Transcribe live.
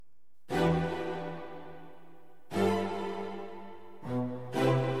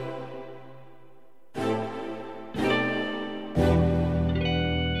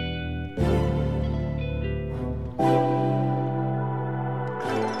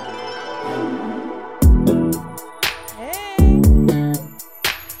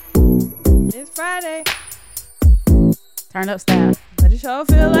Friday, Turn up style. but it sure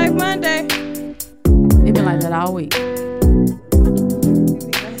feel like Monday. It been like that all week.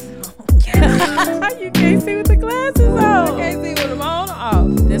 You can't see with the glasses on. I can't see with them on or off.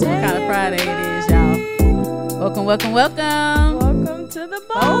 This what kind of Friday it is, y'all. Welcome, welcome, welcome. Welcome to the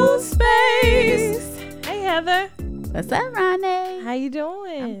Bold Space. Hey, Heather. What's up, Ronnie? How you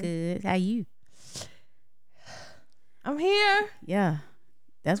doing? I'm good. How you? I'm here. Yeah,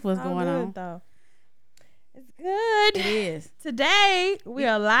 that's what's going on. Though. It's good. It is. Today, we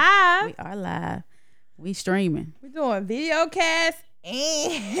are live. We are live. We streaming. We're doing video cast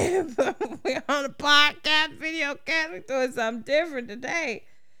and we're on a podcast video cast. We're doing something different today.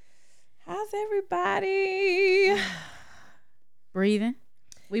 How's everybody? Breathing.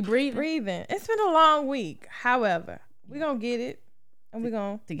 We breathing. Breathing. It's been a long week. However, we're going to get it and we're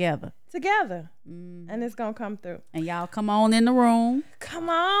going Together. And it's going to come through. And y'all come on in the room. Come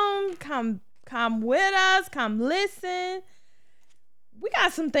on. Come with us. Come listen. We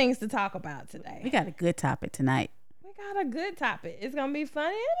got some things to talk about today. We got a good topic tonight. We got a good topic. It's going to be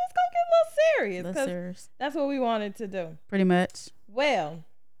funny and it's going to get a little serious. A little serious. That's what we wanted to do. Pretty much. Well,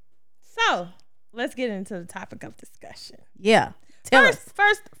 so let's get into the topic of discussion. Yeah. Tell us.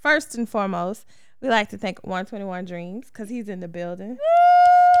 First and foremost, we like to thank 121 Dreams because he's in the building. Woo!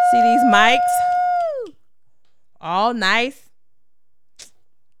 See these mics? Woo! All nice.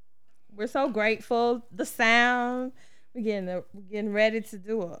 We're so grateful. The sound. We're getting ready to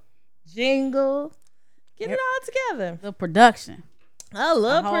do a jingle. Getting it all together. The production. I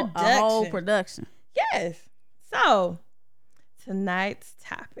love production. A whole production. Yes. So, tonight's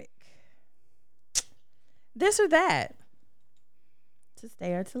topic. This or that. To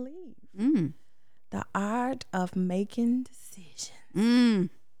stay or to leave. The art of making decisions.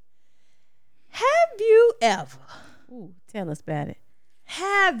 Have you ever? Ooh, tell us about it.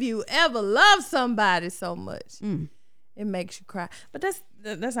 Have you ever loved somebody so much it makes you cry? But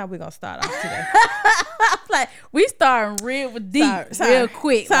that's how we're gonna start off today. Like we starting real deep, real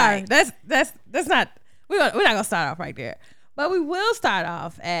quick. Sorry, like. that's not. We're not gonna start off right there. But we will start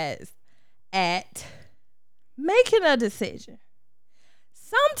off at making a decision.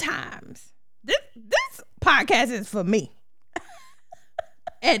 Sometimes this podcast is for me.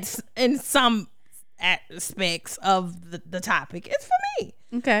 It's in some aspects of the topic. It's for me.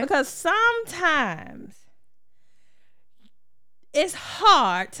 Okay. Because sometimes it's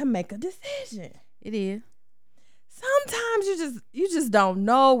hard to make a decision. It is. Sometimes you just don't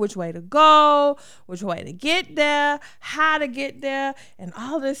know which way to go, which way to get there, how to get there, and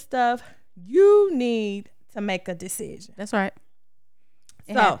all this stuff. You need to make a decision. That's right.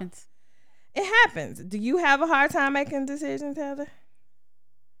 It happens. It happens. Do you have a hard time making decisions, Heather?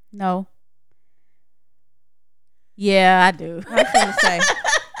 No. Yeah, I do. I was gonna say.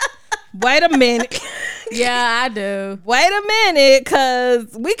 Wait a minute. Yeah, I do. Wait a minute,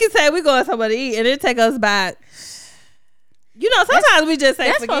 because we can say we're going somewhere to eat, and it take us by. Sometimes we just say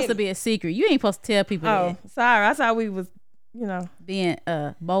that's forget supposed to be a secret. You ain't supposed to tell people. Oh, sorry. I thought we was, being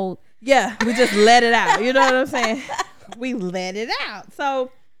bold. Yeah, we just let it out. You know what I'm saying? We let it out.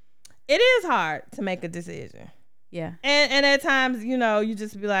 So it is hard to make a decision. Yeah. And at times, you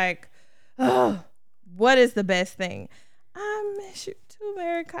just be like, oh, what is the best thing? I miss you too,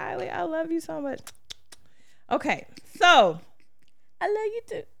 Mary Kylie. I love you so much. Okay, so I love you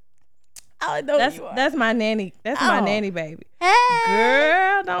too. I know you are. That's my nanny. That's my nanny baby. Hey.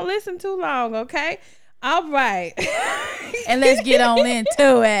 Girl, don't listen too long, okay? All right. And let's get on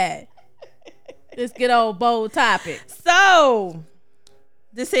into it. Let's get on bold topic. So,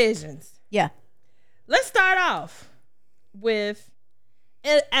 decisions. Yeah. Let's start off with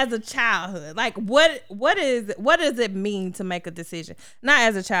as a childhood. Like what does it mean to make a decision? Not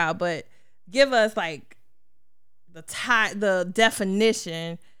as a child, but give us like the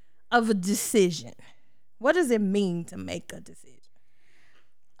definition of a decision. What does it mean to make a decision?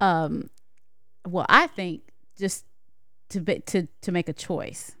 Well, I think just to make a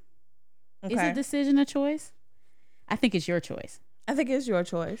choice. Okay. Is a decision a choice? I think it's your choice. I think it's your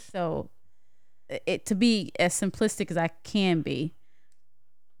choice. So, to be as simplistic as I can be,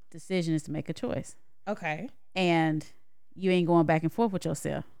 decision is to make a choice. Okay. And you ain't going back and forth with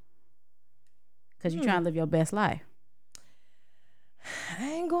yourself because you're trying to live your best life. I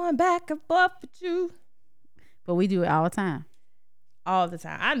ain't going back and forth with you. But we do it all the time. All the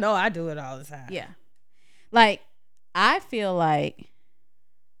time. I know I do it all the time. Yeah. Like, I feel like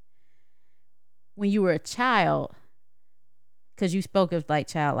when you were a child, because you spoke of like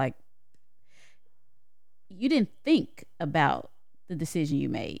child, like you didn't think about the decision you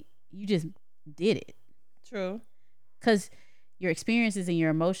made. You just did it. True. Because your experiences and your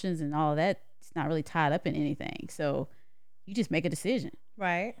emotions and all that it's not really tied up in anything. So you just make a decision.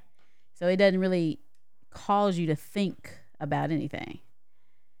 Right. So it doesn't really cause you to think about anything.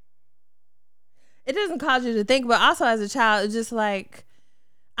 It doesn't cause you to think, but also as a child, it's just like,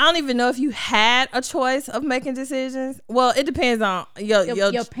 I don't even know if you had a choice of making decisions. Well, it depends on your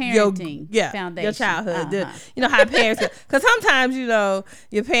parenting foundation. Your childhood. You know how parents, because sometimes, you know,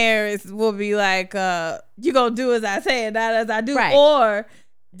 your parents will be like, you going to do as I say and not as I do. Right. Or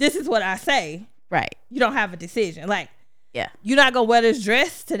this is what I say. Right. You don't have a decision. Like, yeah, you're not going to wear this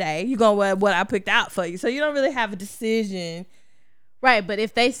dress today. You're going to wear what I picked out for you. So you don't really have a decision. Right. But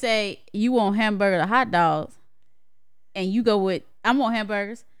if they say you want hamburger or hot dogs and you go with, I want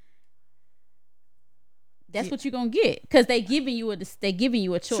hamburgers, that's what you're gonna get, because they giving you a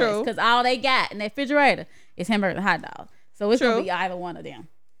choice. Because all they got in that refrigerator is hamburger and hot dog, so it's gonna be either one of them.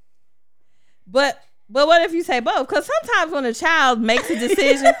 But what if you say both? Because sometimes when a child makes a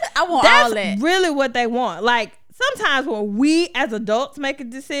decision, I want that's all that. Really what they want. Like sometimes when we as adults make a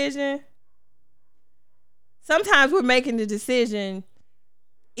decision, sometimes we're making the decision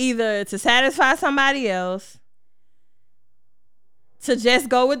either to satisfy somebody else, to just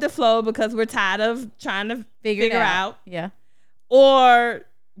go with the flow because we're tired of trying to figure out. Yeah. Or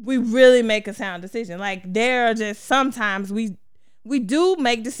we really make a sound decision. Like there are just sometimes we do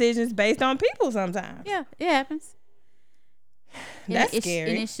make decisions based on people sometimes. Yeah, it happens. That's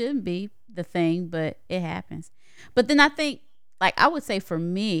scary. And it shouldn't be the thing, but it happens. But then I think, like, I would say for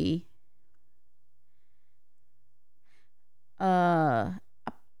me, I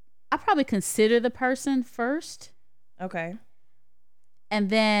probably consider the person first. Okay. And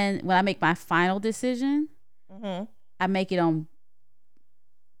then when I make my final decision, I make it on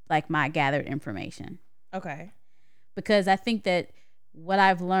like my gathered information. Okay. Because I think that what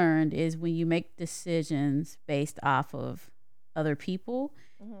I've learned is when you make decisions based off of other people,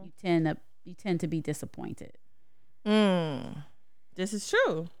 you tend to be disappointed. This is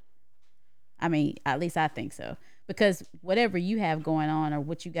true. I mean, at least I think so. Because whatever you have going on or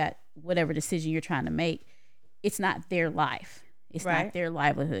what you got, whatever decision you're trying to make, it's not their life. It's not their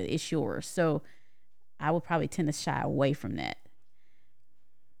livelihood. It's yours. So I would probably tend to shy away from that.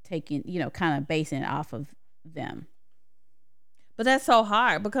 Taking, kind of basing it off of them. But that's so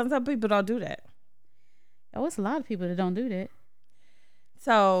hard because some people don't do that. Oh, it's a lot of people that don't do that.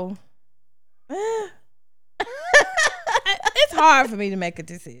 So it's hard for me to make a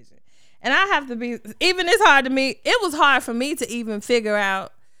decision. And I have to be, even it's hard to me. It was hard for me to even figure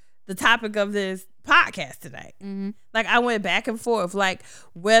out the topic of this podcast today. Like I went back and forth, like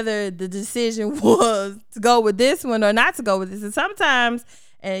whether the decision was to go with this one or not to go with this. And sometimes,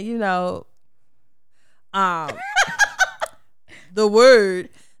 and the word,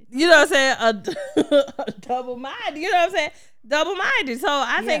 you know what I'm saying, a double-minded, you know what I'm saying, double-minded. So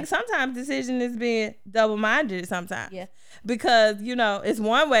I think sometimes decision is being double-minded sometimes. Yeah. Because, it's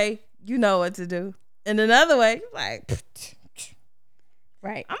one way, you know what to do. And another way, like,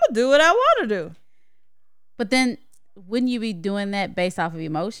 right, I'm going to do what I want to do. But then, wouldn't you be doing that based off of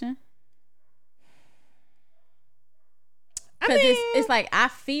emotion? Because it's like, I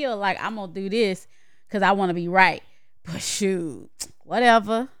feel like I'm going to do this because I want to be right. But shoot,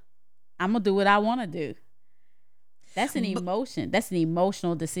 whatever. I'm going to do what I want to do. That's an emotion. That's an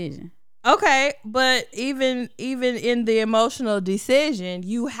emotional decision. Okay, but even in the emotional decision,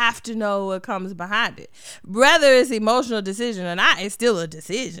 you have to know what comes behind it. Whether it's emotional decision or not, it's still a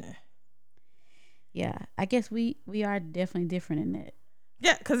decision. Yeah, I guess we are definitely different in that.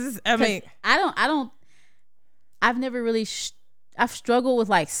 Yeah, because I've never really I've struggled with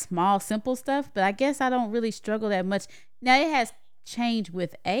like small simple stuff, but I guess I don't really struggle that much. Now it has changed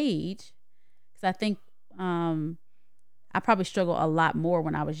with age, because I think I probably struggled a lot more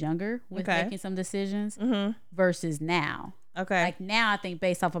when I was younger with making some decisions versus now. Okay. Like now I think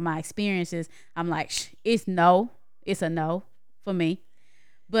based off of my experiences, I'm like, it's a no for me.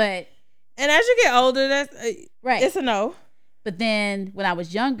 But and as you get older, that's right. It's a no. But then when I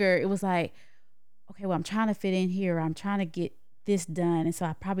was younger, it was like, okay, well, I'm trying to fit in here. I'm trying to get this done. And so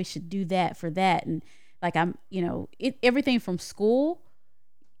I probably should do that for that. And like, I'm, everything from school,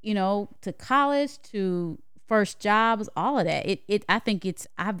 to college, to first jobs, all of that. I think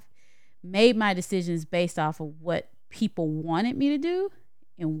I've made my decisions based off of what people wanted me to do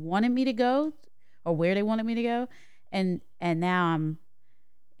and wanted me to go, or where they wanted me to go. And now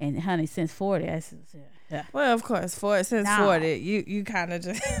and honey, since 40, well, of course, since 40, you kind of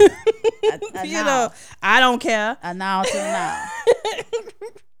just, I don't care. Now till now.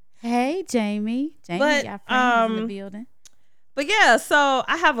 Hey, Jamie, but, our friend in the building. But yeah, so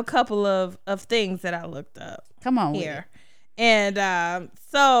I have a couple of things that I looked up. Come on here, and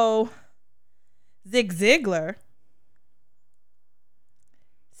so Zig Ziglar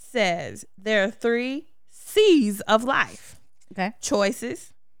says there are 3 C's of life. Okay.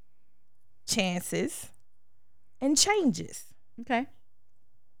 Choices, chances, and changes. Okay.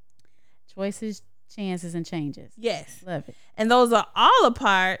 Choices, chances, and changes. Yes. Love it. And those are all a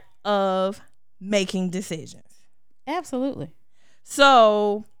part of making decisions. Absolutely.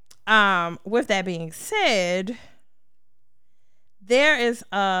 So, with that being said, there is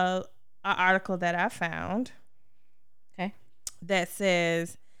a article that I found. Okay. That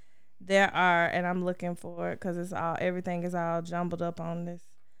says there are, and I'm looking for it because everything is all jumbled up on this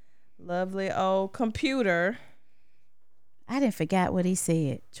lovely old computer. I didn't forget what he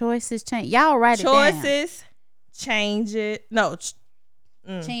said. Choices change. Y'all write it down. Choices, change it. No.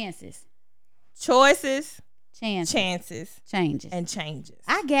 Chances. Choices, Chances. chances, Changes. and changes.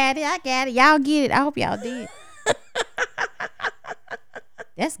 I got it. Y'all get it. I hope y'all did.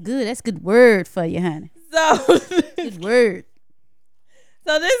 That's good. That's good word for you, honey. So, Good word.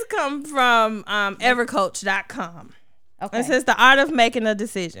 so this comes from evercoach.com. Okay. It says the art of making a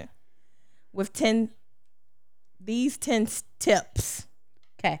decision with 10 tips.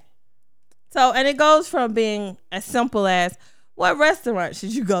 Okay. So, and it goes from being as simple as what restaurant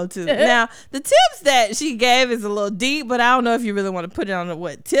should you go to? Now, the tips that she gave is a little deep, but I don't know if you really want to put it on the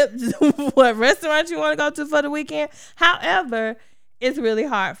what restaurant you want to go to for the weekend. However, it's really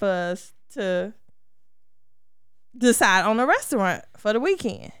hard for us to decide on a restaurant for the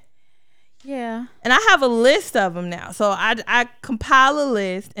weekend. Yeah. And I have a list of them now. So I compile a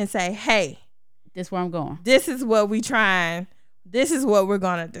list and say, hey, This is where I'm going. this is what we trying. This is what we're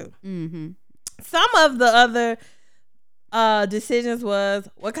going to do. Mm-hmm. Some of the other decisions was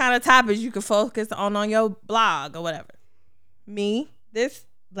what kind of topics you could focus on your blog or whatever. Me, this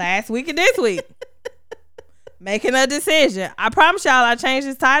last week and this week. Making a decision. I promise y'all I changed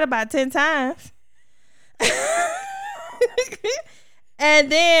this title about 10 times.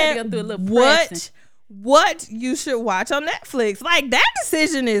 And then what you should watch on Netflix. Like, that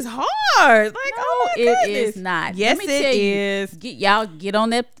decision is hard. Like, No, oh my goodness. it is not. Yes, Let me tell it you, is. Get on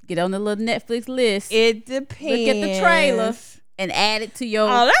the little Netflix list. It depends. Look at the trailer and add it to your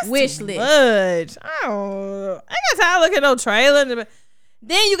that's wish too list. Much. I ain't got time to look at no trailer.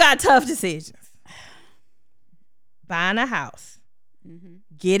 Then you got tough decisions. Buying a house. Mm-hmm.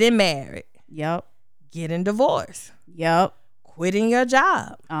 Getting married. Yep. Getting divorced. Yep. Quitting your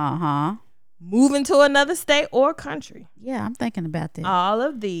job. Uh-huh. Moving to another state or country. Yeah, I'm thinking about that. All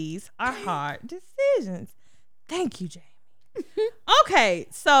of these are hard decisions. Thank you, Jamie. Okay,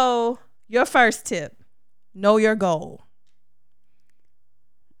 so your first tip. Know your goal.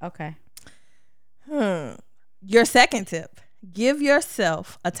 Okay. Your second tip. Give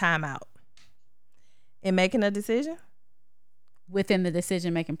yourself a timeout. In making a decision? Within the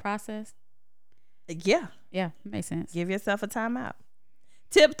decision-making process? Yeah. Yeah, makes sense. Give yourself a timeout.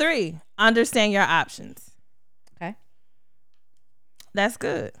 Tip 3, understand your options. Okay. That's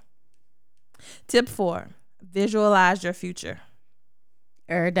good. Tip 4, visualize your future.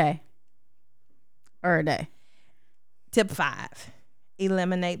 Every day. Tip 5,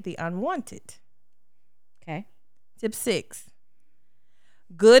 eliminate the unwanted. Okay. Tip 6,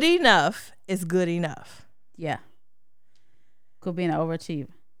 good enough is good enough. Yeah. Could be an overachiever.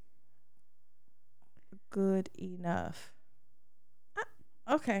 Good enough.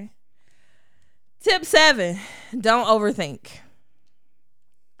 Okay. Tip 7, don't overthink.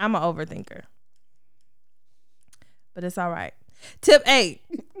 I'm an overthinker. But it's all right. Tip 8,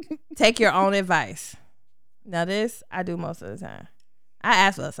 take your own advice. Now this, I do most of the time. I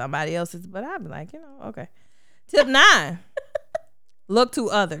ask for somebody else's, but I'll be like, okay. Tip 9, look to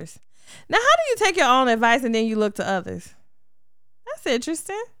others. Now, how do you take your own advice and then you look to others? That's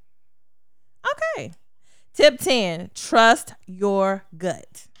interesting. Okay. Tip 10, trust your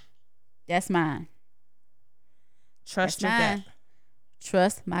gut. That's mine. Trust your gut.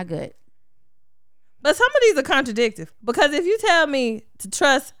 Trust my gut. But some of these are contradictory. Because if you tell me to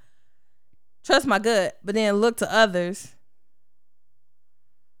trust my gut, but then look to others.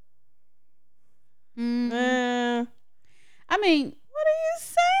 I mean, what are you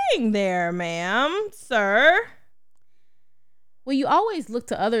saying there, ma'am, sir? Well, you always look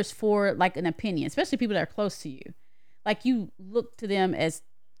to others for like an opinion, especially people that are close to you. Like you look to them as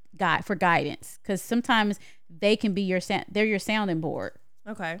for guidance, because sometimes they can be they're your sounding board.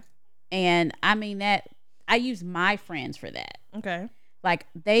 Okay. And I mean that I use my friends for that. Okay. Like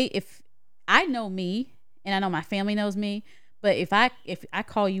if I know me and I know my family knows me, but if I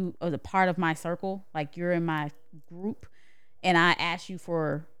call you as a part of my circle, like you're in my group, and I ask you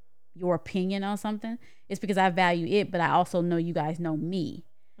for your opinion on something, it's because I value it, but I also know you guys know me.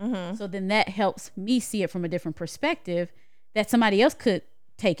 Mm-hmm. So then that helps me see it from a different perspective that somebody else could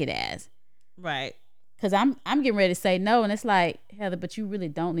take it as. Right. Because I'm getting ready to say no, and it's like, Heather, but you really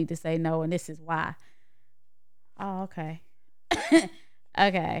don't need to say no, and this is why. Oh, okay.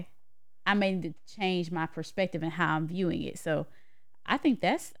 Okay. I may need to change my perspective and how I'm viewing it. So I think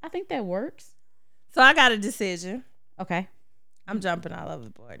that works. So I got a decision. Okay. I'm jumping all over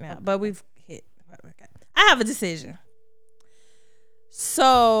the board now, but we've hit. Okay. I have a decision.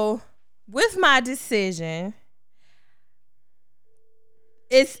 So with my decision,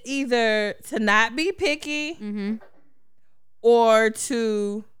 it's either to not be picky or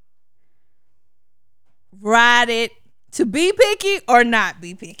to ride it, to be picky or not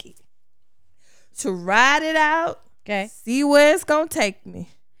be picky. To ride it out, okay, see where it's gonna take me,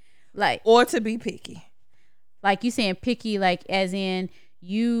 like, or to be picky. Like you saying picky, like as in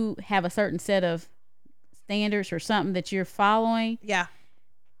you have a certain set of standards or something that you're following. Yeah.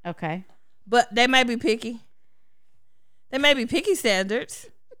 Okay. But they may be picky. They may be picky standards,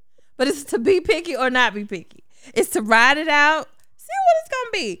 but it's to be picky or not be picky. It's to ride it out, see what it's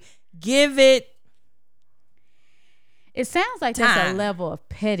gonna be. Give it. It sounds like time. There's a level of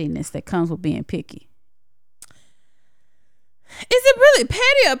pettiness that comes with being picky. Is it really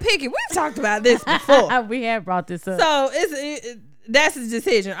petty or picky? We've talked about this before. We have brought this up. So that's a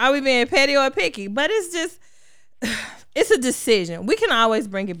decision. Are we being petty or picky? But it's just, it's a decision. We can always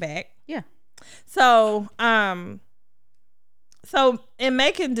bring it back. Yeah. So, so in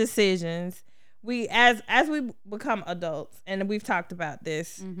making decisions, we as we become adults, and we've talked about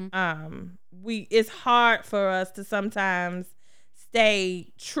this, it's hard for us to sometimes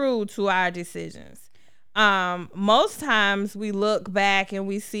stay true to our decisions. Most times we look back and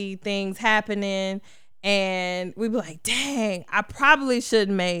we see things happening and we be like, dang, I probably should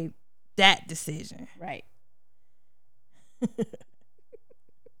have made that decision. Right.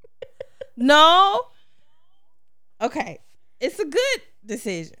 No. Okay. It's a good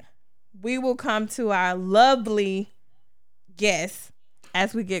decision. We will come to our lovely guests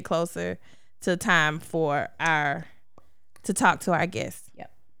as we get closer to time for to talk to our guests.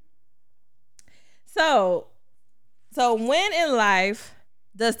 Yep. So when in life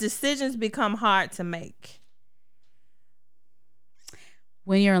does decisions become hard to make?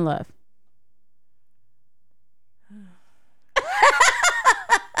 When you're in love.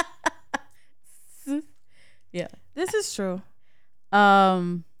 Yeah. This is true.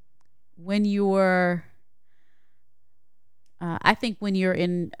 When you're I think when you're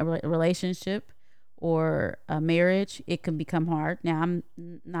in a relationship or a marriage, it can become hard. Now, I'm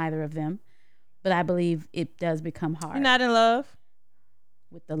neither of them, but I believe it does become hard. You're not in love?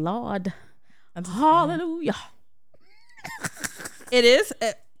 With the Lord. Hallelujah. It is.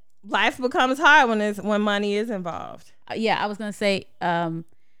 Life becomes hard when money is involved. Yeah, I was going to say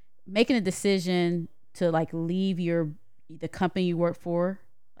making a decision to like leave the company you work for,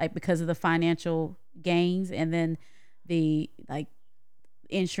 like because of the financial gains, and then the like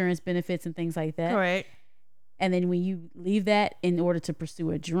insurance benefits and things like that. Correct. And then when you leave that in order to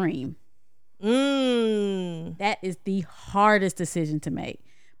pursue a dream, that is the hardest decision to make,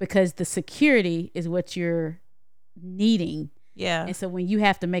 because the security is what you're needing. Yeah. And so when you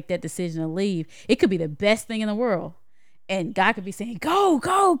have to make that decision to leave, it could be the best thing in the world, and God could be saying, go,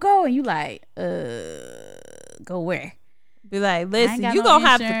 go, go, and you like, go where? Be like, listen, you no gonna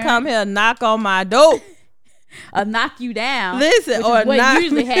have to come here and knock on my door. Or knock you down. Listen, which or is what knock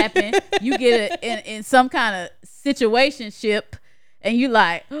usually happens. You get in some kind of situationship, and you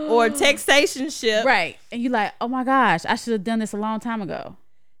like, or textationship, right? And you like, oh my gosh, I should have done this a long time ago.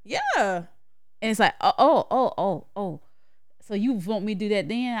 Yeah. And it's like, oh. So you want me to do that?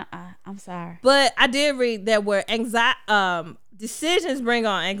 Then I'm sorry. But I did read that where decisions bring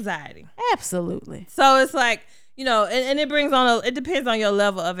on anxiety. Absolutely. So it's like, you know, and it brings on it depends on your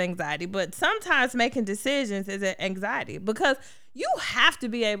level of anxiety, but sometimes making decisions is an anxiety, because you have to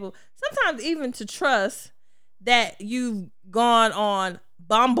be able sometimes even to trust that you've gone on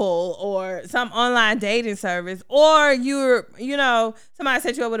Bumble or some online dating service, or somebody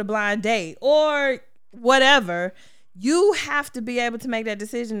set you up with a blind date or whatever. You have to be able to make that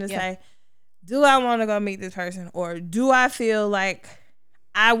decision to say, do I want to go meet this person, or do I feel like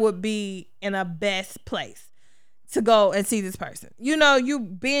I would be in a best place to go and see this person? You're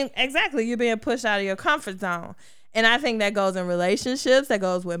being pushed out of your comfort zone. And I think that goes in relationships, that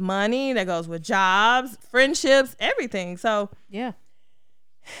goes with money, that goes with jobs, friendships, everything. So yeah,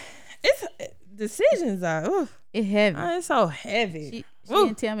 decisions are it's heavy. It's so heavy. She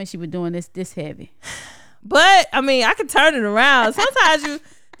didn't tell me she was doing this heavy. But I mean, I could turn it around. Sometimes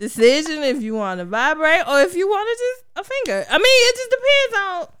decision if you want to vibrate or if you want to just a finger. I mean, it just depends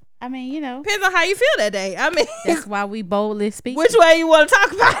on. I mean, you know, depends on how you feel that day. I mean, that's why we boldly speak. Which way you want to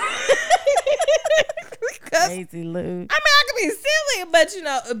talk about it? Crazy Lou. I mean, I can be silly, but you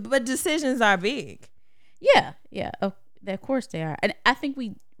know, but decisions are big. Yeah. Of course they are, and I think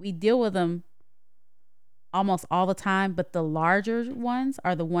we deal with them almost all the time. But the larger ones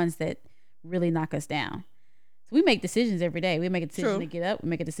are the ones that really knock us down. So we make decisions every day. We make a decision to get up. We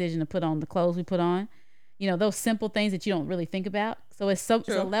make a decision to put on the clothes we put on. You know, those simple things that you don't really think about. So it's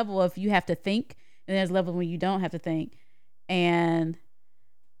a level of you have to think, and there's a level when you don't have to think. And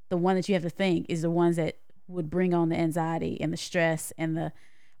the one that you have to think is the ones that would bring on the anxiety and the stress and the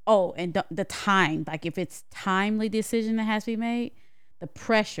time. Like if it's timely decision that has to be made, the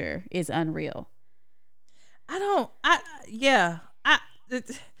pressure is unreal.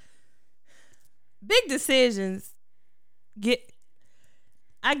 Big decisions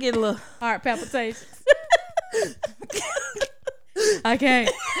I get a little heart palpitations. I can't.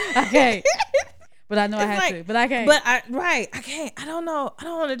 But I know I have to. But I can't. I can't. I don't know. I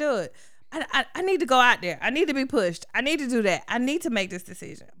don't want to do it. I need to go out there. I need to be pushed. I need to do that. I need to make this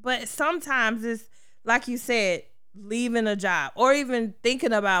decision. But sometimes it's like you said, leaving a job or even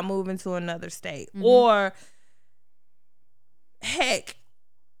thinking about moving to another state or heck,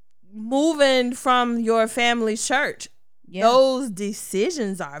 moving from your family's church. Yeah. Those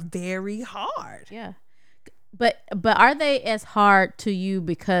decisions are very hard. Yeah. But are they as hard to you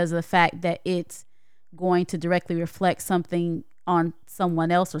because of the fact that it's going to directly reflect something on someone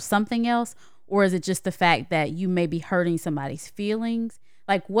else or something else? Or is it just the fact that you may be hurting somebody's feelings?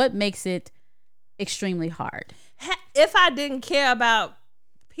 Like, what makes it extremely hard? If I didn't care about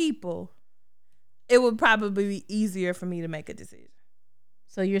people, it would probably be easier for me to make a decision.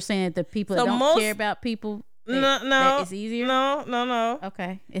 So you're saying that the people that don't care about people, that it's easier? No.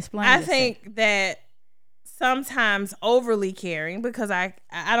 Okay, explain. I think that sometimes overly caring, because I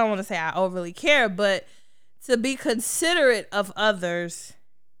don't want to say I overly care, but to be considerate of others'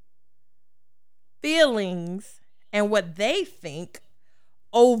 feelings and what they think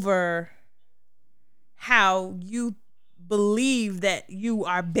over how you believe that you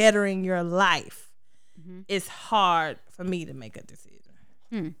are bettering your life is hard for me to make a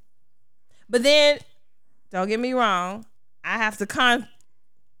decision. But then, don't get me wrong, I have to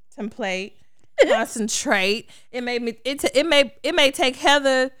contemplate, concentrate. It may take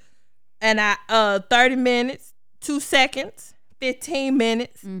Heather and 30 minutes, 2 seconds, 15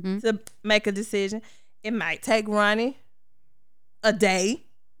 minutes to make a decision. It might take Ronnie a day,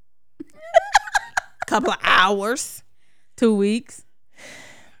 a couple of hours, 2 weeks.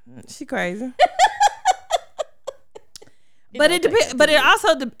 She crazy. But it depends. But it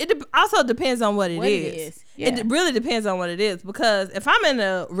also depends on what it is. Yeah. It really depends on what it is, because if I'm in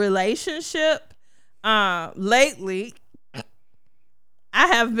a relationship, lately, I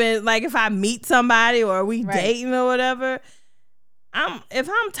have been like, if I meet somebody or we dating or whatever, if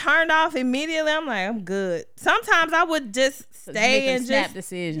I'm turned off immediately, I'm like, I'm good. Sometimes I would just stay and snap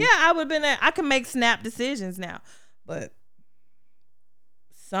decisions. Yeah, I would been. I can make snap decisions now, but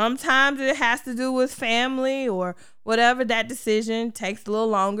sometimes it has to do with family or whatever. That decision takes a little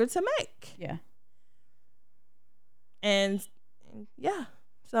longer to make. Yeah. And yeah,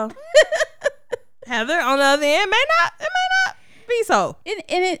 so Heather on the other end may not be so.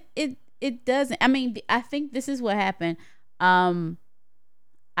 It doesn't. I mean, I think this is what happened.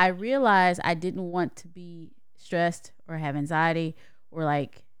 I realized I didn't want to be stressed or have anxiety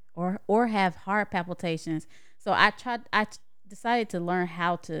or have heart palpitations. So I decided to learn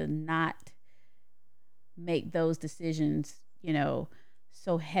how to not make those decisions,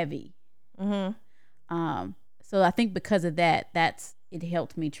 so heavy. So I think because of that, it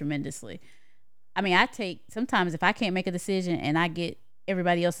helped me tremendously. I mean, sometimes if I can't make a decision and I get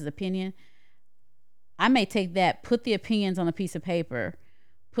everybody else's opinion, I may take that, put the opinions on a piece of paper,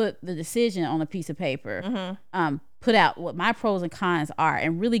 put the decision on a piece of paper, put out what my pros and cons are,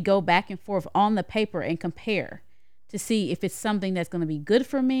 and really go back and forth on the paper and compare to see if it's something that's going to be good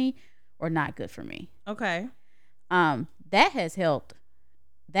for me or not good for me. Okay. That has helped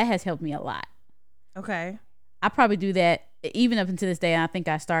me a lot. Okay. I probably do that even up until this day. And I think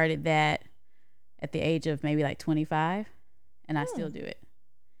I started that at the age of maybe like 25, and I still do it.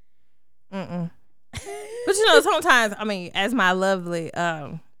 But sometimes, I mean, as my lovely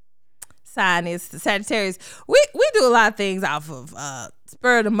sign is the Sagittarius, we do a lot of things off of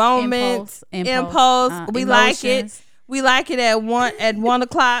spur of the moment, impulse. We like it. We like it at 1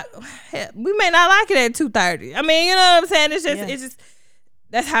 o'clock. We may not like it at 2:30. I mean, you know what I'm saying? It's just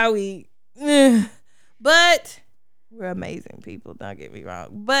that's how we. But We're amazing people, don't get me wrong.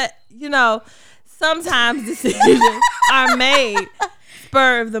 But, sometimes decisions are made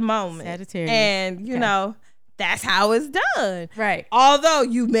spur of the moment. Sagittarius. And, that's how it's done. Right. Although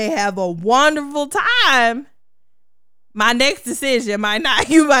you may have a wonderful time, my next decision you might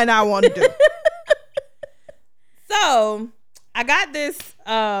not want to do. So, I got this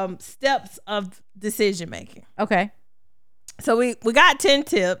steps of decision making. Okay. So we got 10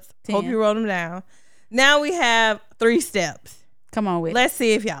 tips. 10. Hope you wrote them down. Now we have 3 steps. Come on with it. Let's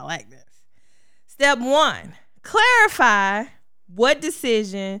see if y'all like this. Step 1, clarify what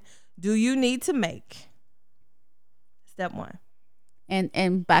decision do you need to make. Step 1.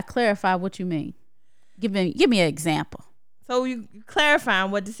 And by clarify, what you mean? Give me an example. So you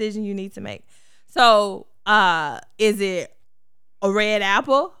clarifying what decision you need to make. So is it a red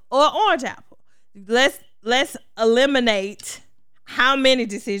apple or an orange apple? Let's eliminate how many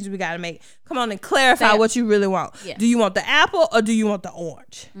decisions we got to make. Come on and clarify what you really want. Yeah. Do you want the apple or do you want the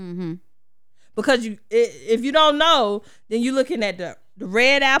orange? Mm-hmm. Because if you don't know, then you're looking at the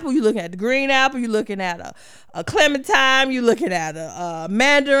red apple, you're looking at the green apple, you're looking at a clementine, you're looking at a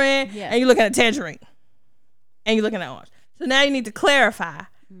mandarin, and you're looking at a tangerine, and you're looking at orange. So now you need to clarify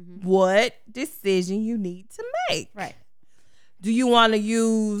what decision you need to make. Right. Do you want to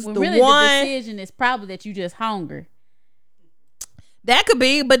use the really one? The decision is probably that you just hungry. That could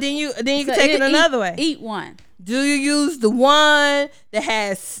be, but then you can take it another way. Eat one. Do you use the one that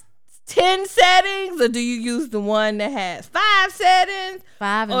has 10 settings, or do you use the one that has 5 settings?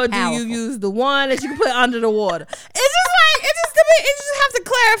 5 and or powerful. Do you use the one that you can put under the water? It just have to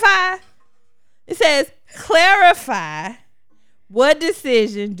clarify. It says clarify what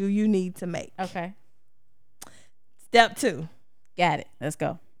decision do you need to make. Okay. Step 2. Got it. Let's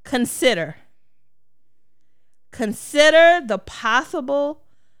go. Consider the possible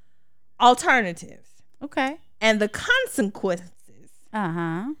alternatives. Okay. And the consequences.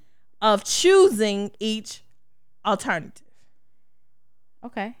 Uh-huh. Of choosing each alternative.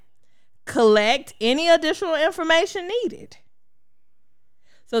 Okay. Collect any additional information needed.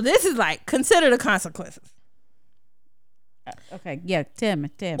 So this is like, consider the consequences. Okay. Yeah. Tell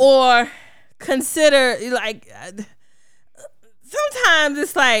me. Or consider, sometimes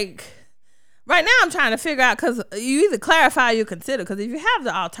it's like, right now I'm trying to figure out, because you either clarify or you consider. Because if you have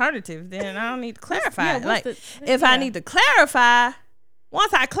the alternative, then I don't need to clarify. I need to clarify,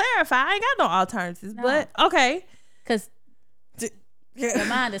 once I clarify, I ain't got no alternatives. No. But okay, because your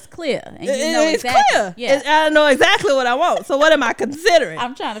mind is clear, and it's clear. Yeah, I know exactly what I want. So what am I considering?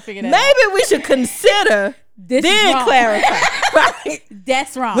 I'm trying to figure that out. Maybe we should consider this, then clarify. Right?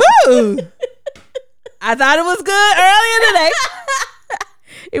 That's wrong. Ooh. I thought it was good earlier today.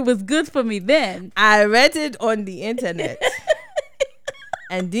 It was good for me then. I read it on the internet,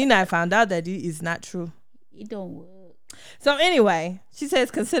 and then I found out that it is not true. It don't work. So anyway, she says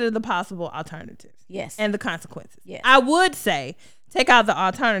consider the possible alternatives. Yes. And the consequences. Yes. I would say take out the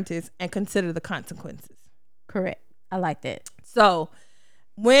alternatives and consider the consequences. Correct. I like that. So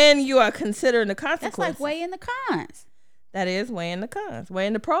when you are considering the consequences. That's like weighing the cons. That is weighing the cons.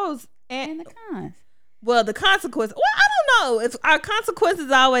 Weighing the pros and the cons. Well, the consequences. Well, I don't know. Are consequences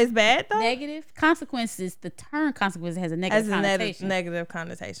always bad though? Negative consequences. The term consequences has a negative connotation. Negative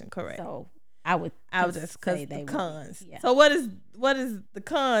connotation. Correct. So I would just say the cons. Yeah. So what is the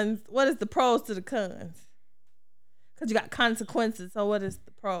cons? What is the pros to the cons? Because you got consequences. So what is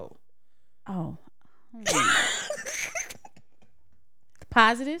the pro? Oh. The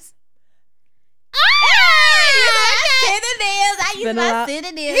positives. I use my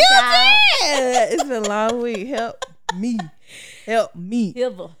synonyms. It's been a long week. Help me.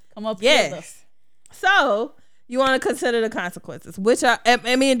 Hither. Come up hither. So you want to consider the consequences, which are,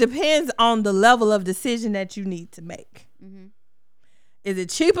 it depends on the level of decision that you need to make. Mm-hmm. Is it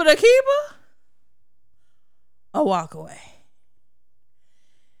cheaper to keep her or walk away?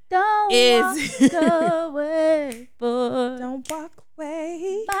 Don't walk away, boy. Don't walk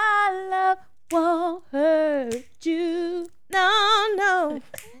away. My love won't hurt you. No.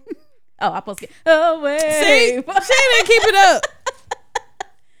 Oh, I'm supposed to get away. See, she didn't keep it up.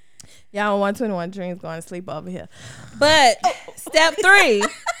 Y'all 121 Dreams going to sleep over here. But step 3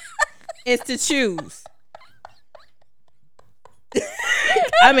 is to choose.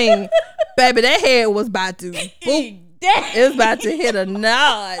 I mean, baby, that head was about to boop. It was about to hit a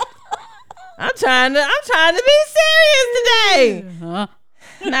nod. I'm trying to be serious today. Uh-huh.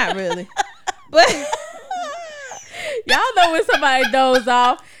 Not really. But y'all know when somebody dozes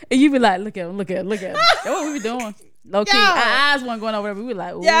off and you be like, look at him. That's what we be doing. Low key, our eyes weren't going over there. We were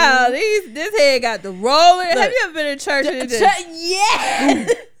like, ooh. Yeah, this head got the rolling. Have you ever been in church? Yeah.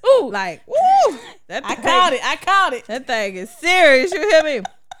 Ooh. Like, woo. I caught it. That thing is serious. You hear me?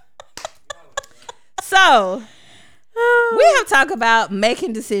 So, we have talked about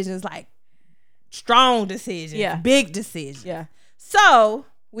making decisions, like strong decisions, big decisions. Yeah. So,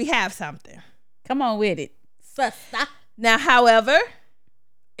 we have something. Come on with it. Now, however,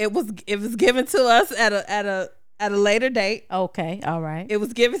 it was given to us at a later date. Okay, all right. It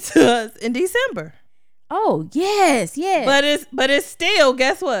was given to us in December. Oh, yes. But it's still,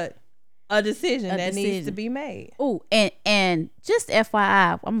 guess what? A decision that needs to be made. Oh, and just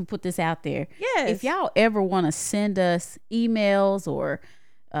FYI, I'm gonna put this out there. Yes. If y'all ever want to send us emails or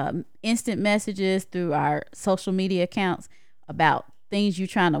instant messages through our social media accounts about things you're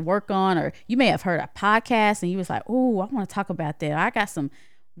trying to work on, or you may have heard a podcast and you was like, oh, I want to talk about that. I got some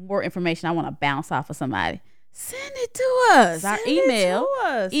more information I want to bounce off of somebody. Send it to us. Our email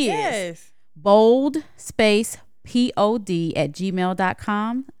is bold space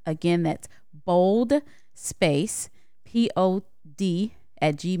pod@gmail.com. Again, that's bold space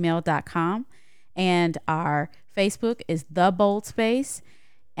pod@gmail.com. And our Facebook is The Bold Space.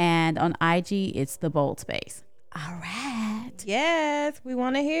 And on IG, it's The Bold Space. All right. Yes, we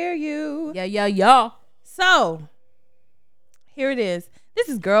want to hear you. Yeah. So, here it is. This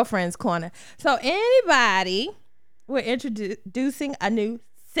is Girlfriend's Corner. So, anybody, we're introducing a new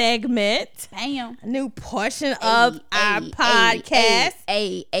segment. Bam. A new portion of our podcast.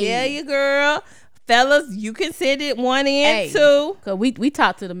 Yeah, you girl. Fellas, you can send it one in too. Because we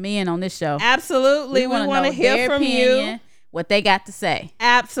talk to the men on this show. Absolutely. We want to hear from you. What they got to say.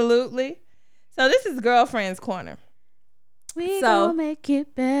 Absolutely. So this is Girlfriend's Corner. We gonna make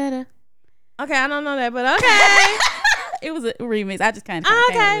it better. Okay, I don't know that, but okay. It was a remix. I just kind of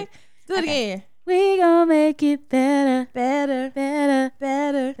okay. Do it again. We gonna make it better. Better.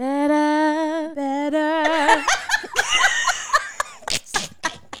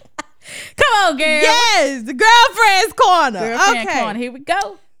 Come on, girl. Yes, the Girlfriend's Corner. Girlfriend Corner. Here we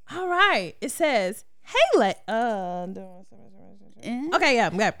go. All right. It says, "Hey, okay,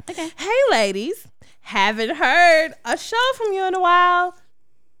 yeah, okay. Hey, ladies, haven't heard a show from you in a while.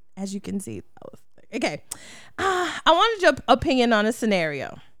 As you can see, okay. I wanted your opinion on a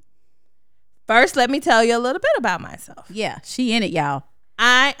scenario. First, let me tell you a little bit about myself. Yeah, she in it, y'all.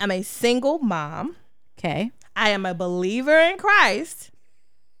 I am a single mom. Okay. I am a believer in Christ.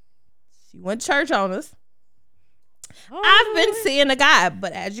 She went to church on us. Oh. I've been seeing a guy,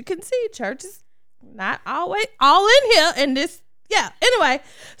 but as you can see, church is not always all in here in this. Yeah. Anyway,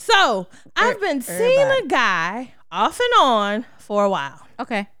 so I've been seeing a guy off and on for a while.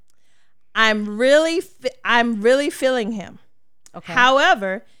 Okay. I'm really feeling him. Okay.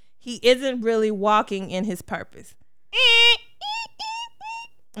 However, he isn't really walking in his purpose.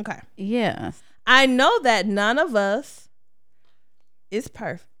 Okay. Yeah. I know that none of us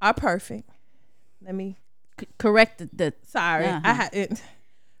are perfect. Let me correct the sorry. Uh-huh. I had it.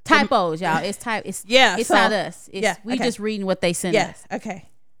 Typos, y'all. It's it's so, not us. We okay. just reading what they sent us. Okay.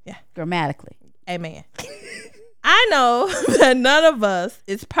 Yeah. Grammatically. Amen. I know that none of us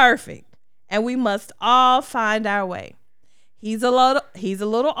is perfect, and we must all find our way. He's a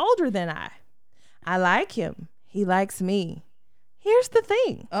little older than I. I like him. He likes me. Here's the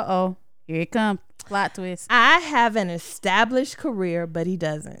thing. Uh-oh. Here it comes. Plot twist. I have an established career, but he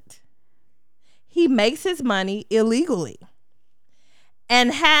doesn't. He makes his money illegally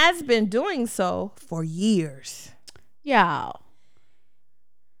and has been doing so for years. Y'all.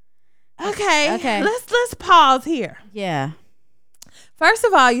 Okay. Let's pause here. Yeah. First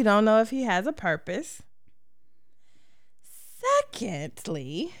of all, you don't know if he has a purpose.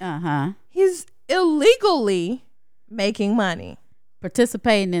 Secondly, he's illegally making money.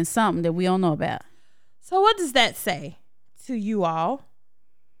 Participating in something that we don't know about. So what does that say to you all?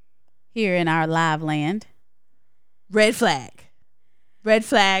 Here in our live land. Red flag. Red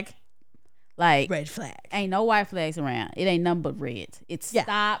flag. Like, red flag. Ain't no white flags around. It ain't nothing but reds. It's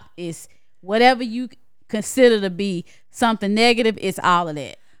stop. It's whatever you consider to be something negative. It's all of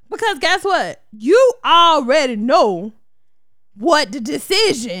that. Because guess what? You already know what the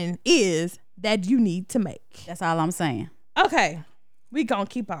decision is that you need to make. That's all I'm saying. Okay. We gonna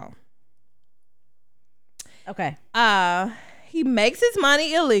keep on. Okay. He makes his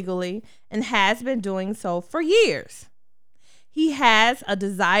money illegally and has been doing so for years. He has a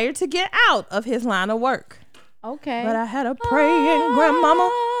desire to get out of his line of work. Okay. But I had a praying grandmama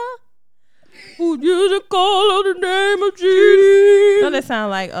who used to call on the name of Jesus. Don't that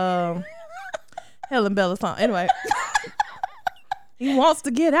sound like Helen Bella's song? Anyway. He wants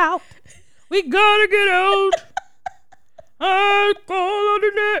to get out. We gotta get out. I call on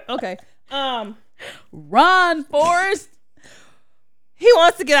the name. Okay. Run, Forrest. He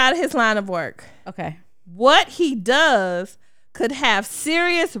wants to get out of his line of work. Okay. What he does could have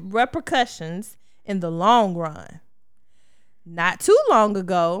serious repercussions in the long run. Not too long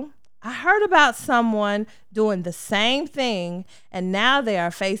ago, I heard about someone doing the same thing, and now they are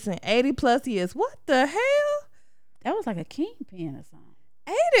facing 80 plus years. What the hell? That was like a kingpin or something.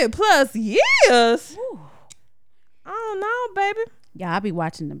 80 plus years? Ooh. I don't know, baby. Yeah, I be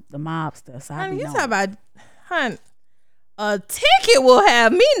watching the mob stuff. So Honey, you talking about, honey, a ticket will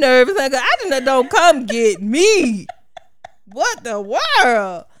have me nervous. Like, I just don't come get me. What the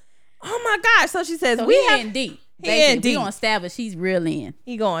world? Oh my gosh. So she says, so we he have in deep. He in We deep. gonna establish he's real in.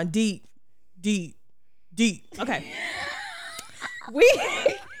 He going deep, deep, deep. Okay.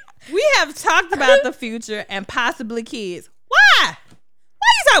 we have talked about the future and possibly kids. Why? Why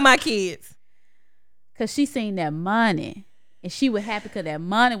you talking about kids? Cause she seen that money, and she was happy because that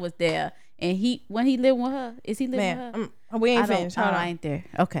money was there. And when he living with her, is he living with her? We ain't finished. Hold on. I ain't there.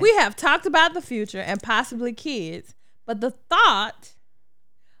 Okay. We have talked about the future and possibly kids, but the thought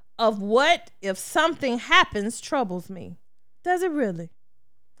of what if something happens troubles me. Does it really?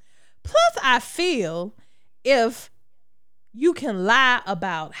 Plus, I feel if you can lie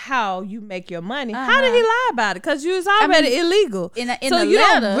about how you make your money, how did he lie about it? Because you was already illegal. In so the you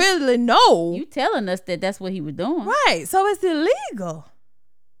letter, don't really know. You telling us that that's what he was doing. Right. So it's illegal.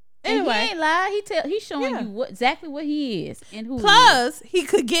 Anyway. And he ain't lie. He's showing you exactly what he is and who Plus, he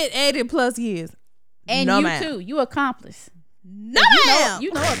could get 80 plus years. And no, you ma'am. too. You accomplice. No, ma'am.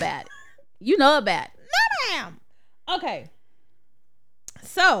 You know about it. You know about it. No, ma'am. Okay.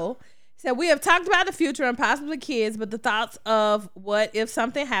 So we have talked about the future and possibly kids, but the thoughts of what if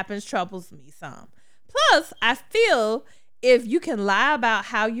something happens troubles me some. Plus, I feel if you can lie about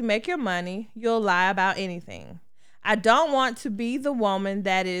how you make your money, you'll lie about anything. I don't want to be the woman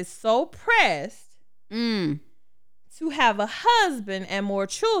that is so pressed to have a husband and more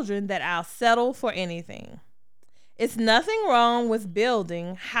children that I'll settle for anything. It's nothing wrong with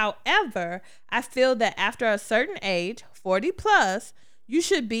building. However, I feel that after a certain age, 40 plus, you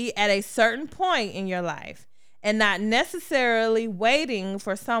should be at a certain point in your life and not necessarily waiting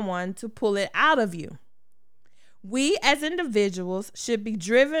for someone to pull it out of you. We as individuals should be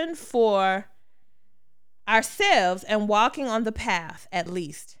driven for ourselves and walking on the path at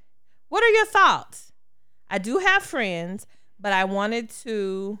least. What are your thoughts? I do have friends, but I wanted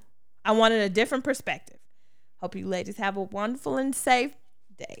a different perspective. Hope you ladies have a wonderful and safe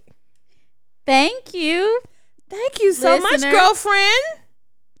day. Thank you. Thank you so much, girlfriend.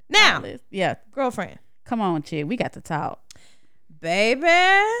 Now, yeah, girlfriend. Come on, chick. We got to talk. Baby,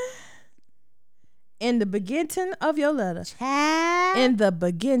 in the beginning of your letter. Child. In the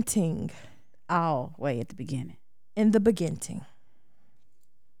beginning. Oh, wait, at the beginning. In the beginning.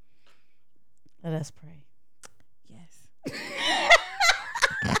 Let us pray. Yes.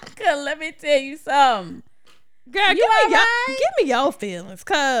 Cause let me tell you something. Girl, give me your feelings,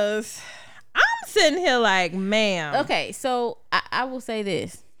 cause I'm sitting here like, ma'am. Okay, so I will say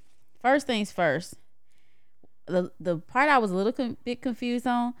this. First things first. The part I was a little bit confused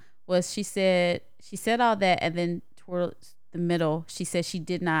on was she said all that, and then towards the middle, she said she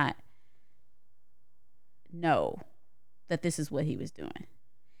did not know that this is what he was doing.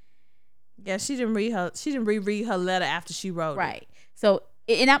 Yeah, she didn't reread her letter after she wrote it. Right. So,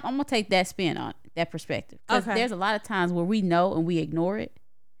 and I'm gonna take that spin on that perspective. Because there's a lot of times where we know and we ignore it.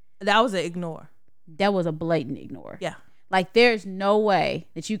 That was an ignore. That was a blatant ignore. Yeah. Like, there's no way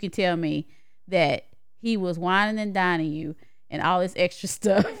that you can tell me that he was whining and dining you and all this extra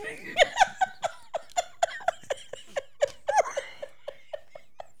stuff.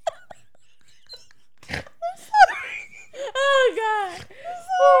 Oh God.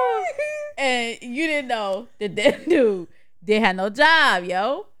 And you didn't know that dude didn't have no job,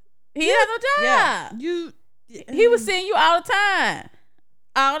 yo. He had no job. Yeah. He was seeing you all the time.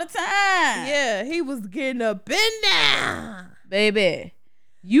 All the time. Yeah, he was getting up and down. Baby,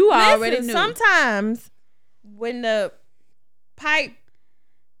 you already knew. Sometimes when the pipe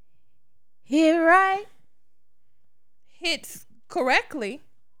hits correctly,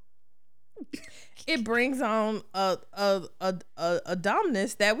 it brings on a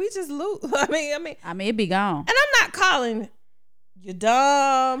dumbness that we just lose. I mean, it be gone. And I'm not calling you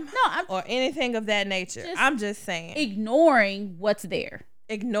dumb or anything of that nature. I'm just saying ignoring what's there.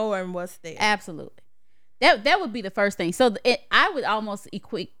 Ignoring what's there. Absolutely. That would be the first thing. So I would almost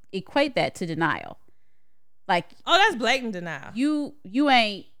equate that to denial. Like, oh, that's blatant denial.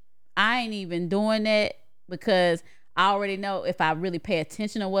 I ain't even doing that because I already know if I really pay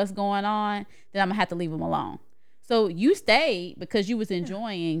attention to what's going on, then I'm gonna have to leave him alone. So you stayed because you was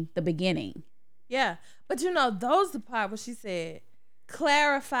enjoying the beginning. Yeah, but those the part where she said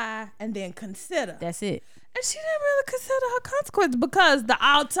clarify, and then consider. That's it. And she didn't really consider her consequences because the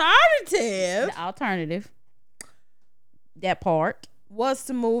alternative that part was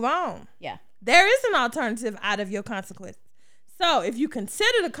to move on. Yeah. There is an alternative out of your consequences. So if you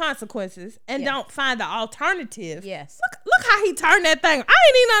consider the consequences and don't find the alternative, yes. Look how he turned that thing. I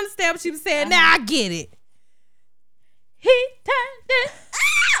didn't even understand what she was saying. Now I get it. He turned it.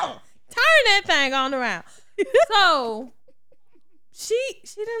 Ow! Turn that thing on around. So she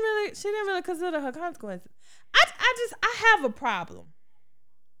didn't really consider her consequences. I have a problem.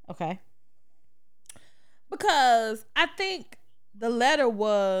 Okay. Because I think the letter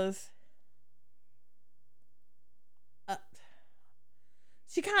was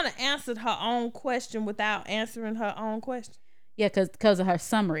she kind of answered her own question without answering her own question. Yeah, because of her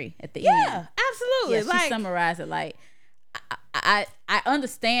summary at the end. Yeah, absolutely. Yeah, she summarized it like, I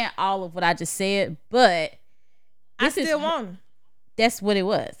understand all of what I just said, but I still want her. That's what it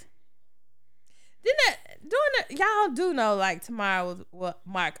was. Y'all do know, like, tomorrow will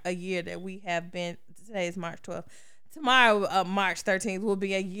mark a year that we have been. Today is March 12th. Tomorrow, March 13th, will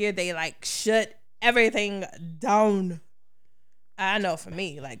be a year they like shut everything down. I know for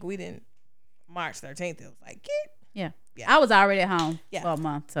me, like, we didn't. March 13th, it was like, yeah. I was already at home for a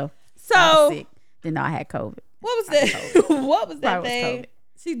month, so I was sick. Didn't know I had COVID. What was that? What was that thing?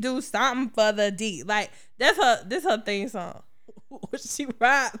 She do something for the D. Like, this her theme song. She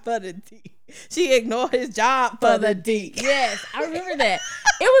ride for the D. She ignored his job for the D. Yes, I remember that.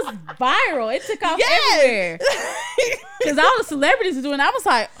 It was viral. It took off everywhere. Because all the celebrities were doing it. I was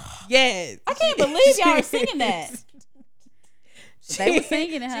like, yes. I can't believe y'all are singing that. They were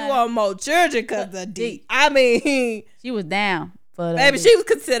singing it. She want more children because of the D. I mean, she was down for the baby, D. she was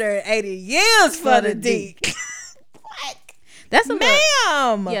considering 80 years for the D. That's a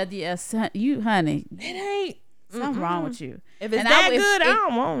ma'am. Yeah, you, honey. It ain't something wrong with you. If it's that good, I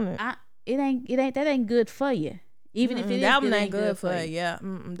don't want it. That ain't good for you. Even if it is, that one ain't good for you. Yeah,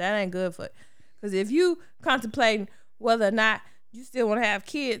 that ain't good for you. Because if you contemplating whether or not you still want to have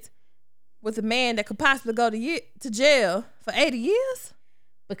kids with a man that could possibly go to jail for 80 years,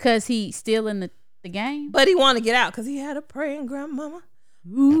 because he's still in the game, but he want to get out because he had a praying grandmama.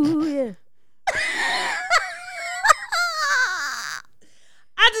 Ooh yeah.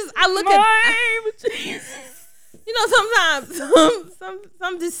 I look at you know, sometimes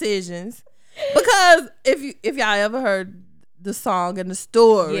some decisions, because if y'all ever heard the song and the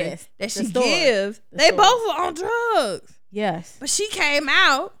story that she gives, they both were on drugs. Yes. But she came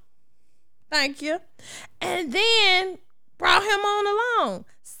out, thank you, and then brought him on along.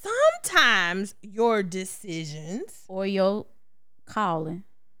 Sometimes your decisions or your calling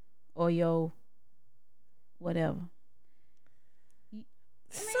or your whatever.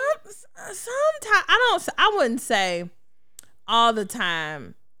 Sometimes I wouldn't say all the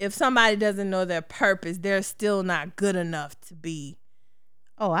time. If somebody doesn't know their purpose, they're still not good enough to be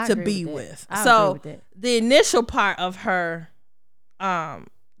with. So the initial part of her,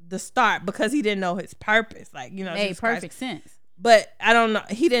 the start, because he didn't know his purpose, like, you know, made perfect sense. But I don't know,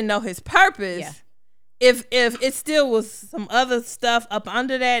 he didn't know his purpose. Yeah. If it still was some other stuff up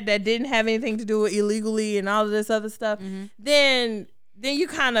under that didn't have anything to do with illegally and all of this other stuff, then you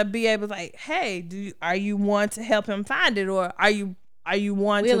kind of be able to, like, hey, are you want to help him find it, or are you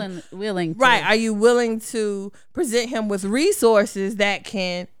willing to, right? Are you willing to present him with resources that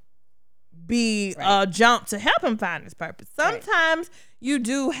can be a jump to help him find his purpose? Sometimes you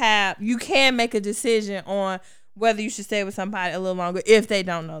can make a decision on whether you should stay with somebody a little longer if they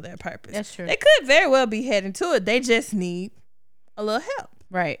don't know their purpose. That's true. They could very well be heading to it. They just need a little help.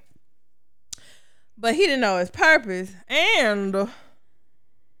 Right. But he didn't know his purpose, and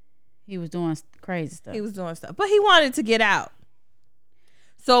he was doing crazy stuff. But he wanted to get out.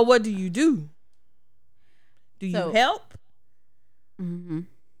 So what do? Do you help?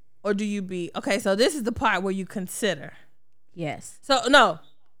 Or do you be okay? So this is the part where you consider. Yes. So no,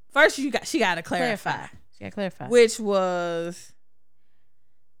 first she got to clarify. She got to clarify. Which was,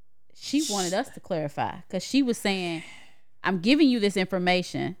 she wanted us to clarify, because she was saying, "I'm giving you this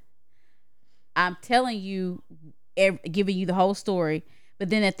information. I'm telling you, giving you the whole story." But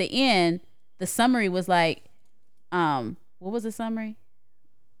then at the end, the summary was like, what was the summary?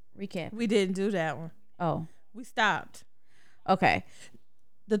 Recap. We didn't do that one. Oh, we stopped. Okay.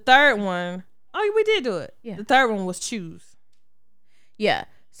 The third one, we did do it. Yeah. The third one was choose. Yeah.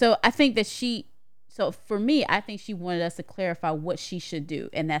 So I think that for me, I think she wanted us to clarify what she should do,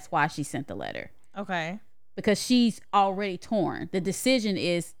 and that's why she sent the letter. Okay. Because she's already torn. The decision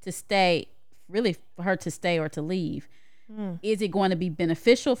is to stay, really for her to stay or to leave. Is it going to be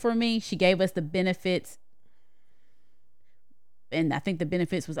beneficial for me? She gave us the benefits. and I think the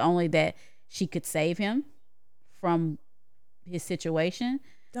benefits was only that she could save him from his situation.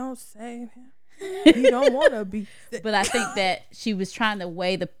 Don't save him. You don't want to be. But I think that she was trying to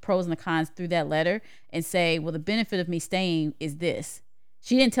weigh the pros and the cons through that letter and say, well, the benefit of me staying is this.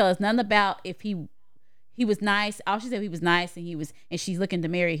 She didn't tell us nothing about if he was nice. All she said, he was nice, and she's looking to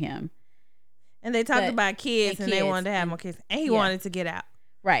marry him. And they talked about kids, and they wanted to have more kids, and he wanted to get out.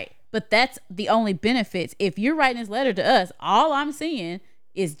 Right. But that's the only benefits. If you're writing this letter to us, all I'm seeing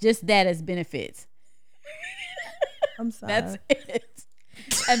is just that as benefits. I'm sorry. That's it.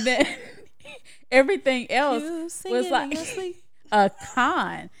 And then everything else was like a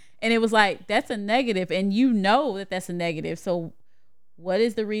con. And it was like, that's a negative, and you know that that's a negative. So what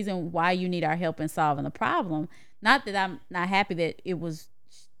is the reason why you need our help in solving the problem? Not that I'm not happy that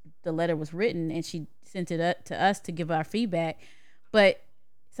the letter was written and she sent it up to us to give our feedback, but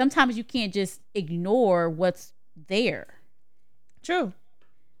sometimes you can't just ignore what's there. True.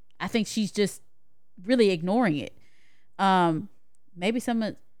 I think she's just really ignoring it. Maybe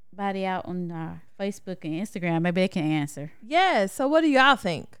somebody out on Facebook and Instagram, maybe they can answer. Yeah. So what do y'all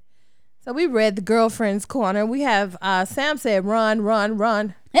think? So we read the girlfriend's corner. We have Sam said, "Run, run,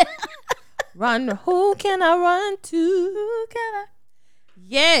 run, run. Who can I run to? Who can I?"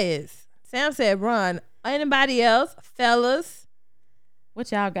 Yes. Sam said, "Run." Anybody else, fellas?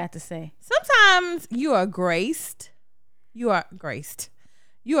 What y'all got to say? Sometimes you are graced. You are graced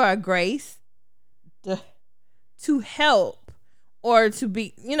to help or to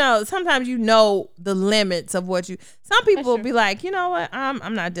be, sometimes the limits of what some people will be like, you know what,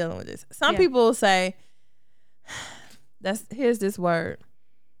 I'm not dealing with this. Some people will say, here's this word,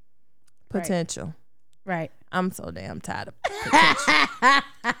 potential. Right. I'm so damn tired of potential.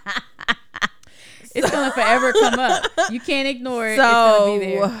 It's gonna forever come up. You can't ignore it. So, it's gonna be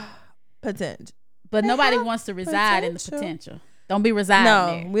there. Potential. But nobody wants to reside in the potential. Don't be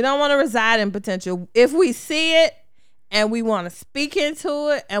residing there. We don't want to reside in potential. If we see it and we want to speak into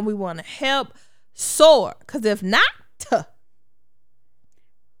it and we want to help, soar. Because if not, bye.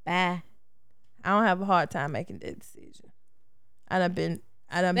 I don't have a hard time making that decision. I done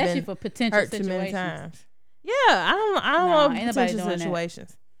Especially been for potential hurt too many situations. times. Yeah, I don't want potential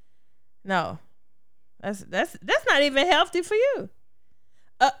situations. That. No, that's not even healthy for you.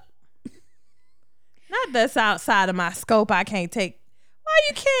 Not that's outside of my scope. I can't take. Why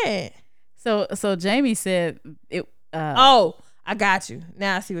you can't? So Jamie said it. I got you.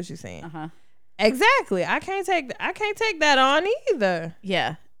 Now I see what you're saying. Exactly. I can't take that on either.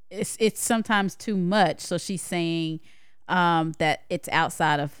 Yeah, it's sometimes too much. So she's saying that it's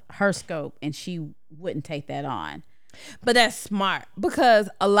outside of her scope, and she wouldn't take that on. But that's smart, because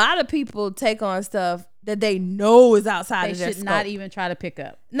a lot of people take on stuff that they know is outside of their scope. They should not even try to pick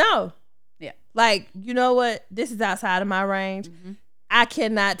up. No. Yeah. Like, you know what? This is outside of my range. Mm-hmm. I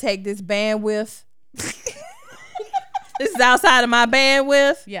cannot take this bandwidth. This is outside of my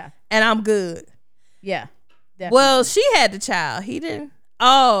bandwidth. Yeah. And I'm good. Yeah. Definitely. Well, she had the child. He didn't.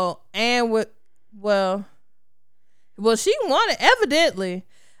 Oh, and well, she wanted, evidently.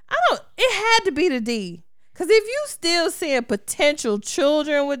 It had to be the D. Because if you still seeing potential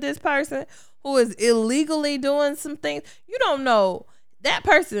children with this person who is illegally doing some things, you don't know. That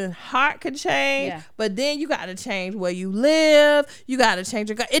person's heart could change, but then you got to change where you live. You got to change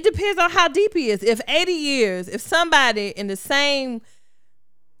your. It depends on how deep he is. If 80 years, if somebody in the same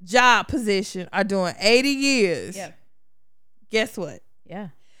job position are doing 80 years, guess what? Yeah.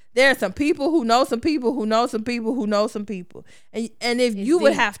 There are some people who know some people who know some people who know some people. And if you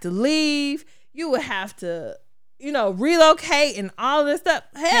would have to leave, you would have to, relocate and all this stuff.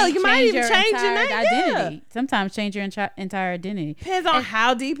 Hell, you might even change your name. Identity. Yeah. Sometimes change your entire identity. Depends on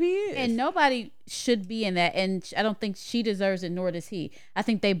how deep he is. And nobody should be in that. And I don't think she deserves it, nor does he. I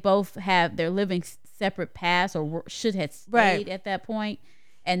think they both they're living separate paths, or should have stayed at that point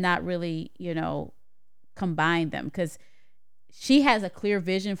and not really, combine them. Because she has a clear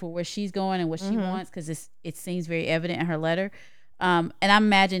vision for where she's going and what she wants, because it seems very evident in her letter. And I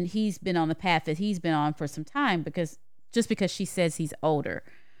imagine he's been on the path that he's been on for some time, because she says he's older.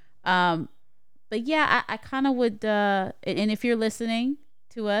 But yeah, I kind of would, and if you're listening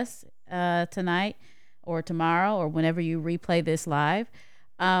to us tonight or tomorrow or whenever you replay this live,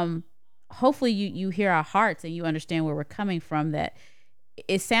 hopefully you hear our hearts and you understand where we're coming from, that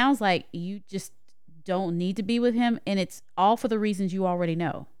it sounds like you just don't need to be with him, and it's all for the reasons you already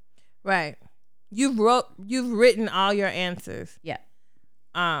know. Right. You've written all your answers. Yeah.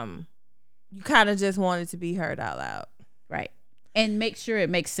 You kind of just wanted to be heard out loud. Right. And make sure it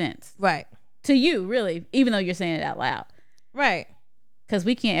makes sense. Right. To you, really, even though you're saying it out loud. Right. Because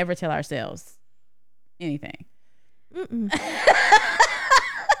we can't ever tell ourselves anything.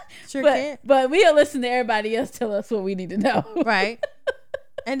 Sure can't. But we'll listen to everybody else tell us what we need to know. Right.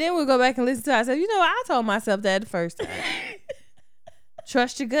 And then we'll go back and listen to ourselves. You know, I told myself that the first time.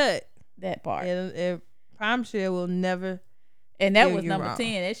 Trust your gut. That part. It promise you it will never. And that was number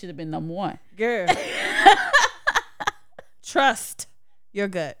 10. That should have been number 1. Girl. Trust your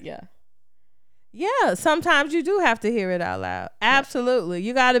gut. Yeah. Yeah. Sometimes you do have to hear it out loud. Absolutely.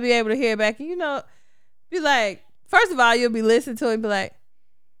 You got to be able to hear it back. And, you know, be like, first of all, you'll be listening to it and be like,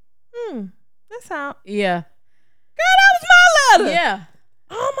 that sound. Yeah. Girl, that was my letter. Yeah.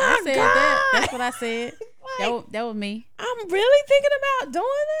 Oh my I said God. that. That's what I said. Like, that was me. I'm really thinking about doing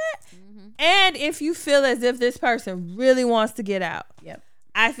that. Mm-hmm. And if you feel as if this person really wants to get out,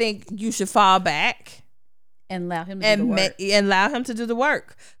 I think you should fall back and allow him to do the work. And allow him to do the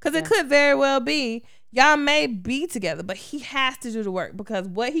work. Because it could very well be y'all may be together, but he has to do the work, because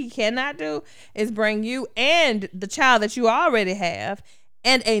what he cannot do is bring you and the child that you already have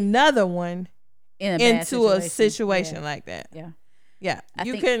and another one into a situation like that. Yeah. Yeah.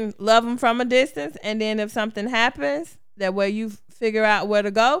 You can love them from a distance, and then if something happens, that way you figure out where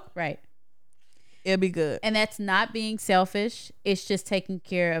to go. Right. It'll be good. And that's not being selfish. It's just taking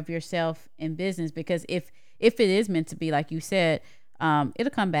care of yourself in business, because if it is meant to be, like you said,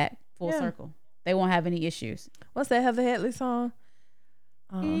 it'll come back full circle. They won't have any issues. What's that Heather Headley song?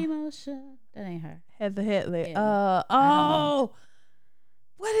 Emotion. That ain't her. Heather Headley.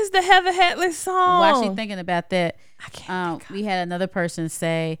 What is the Heather Headley song? While she's thinking about that, I can't we had another person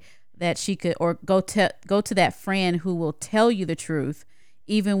say that she could, or go to that friend who will tell you the truth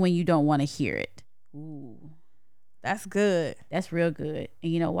even when you don't want to hear it. Ooh, that's good. That's real good.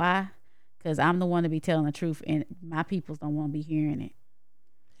 And you know why? Because I'm the one to be telling the truth, and my peoples don't want to be hearing it.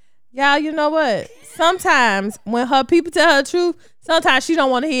 Y'all, you know what? Sometimes when her people tell her the truth, sometimes she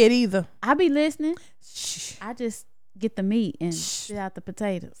don't want to hear it either. I be listening. I just get the meat and spit out the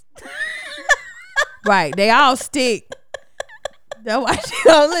potatoes. Right. They all stick. That's why she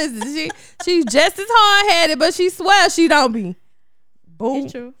don't listen. She's just as hard-headed, but she swears she don't be. Boom.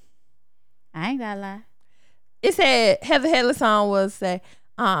 It's true. I ain't gotta lie. It said, Heather Headley song was say,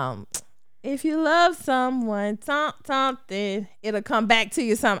 if you love someone, something, it'll come back to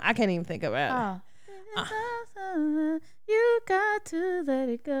you. Something. I can't even think about it. You got to let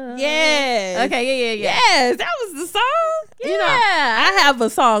it go. Yes. Okay, yeah. Yes, that was the song. Yeah. You know, I have a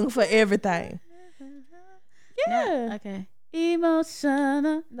song for everything. Yeah. No, okay.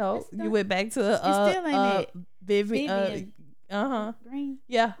 Emotional. No, you went back to you still ain't it. Vivian. Green.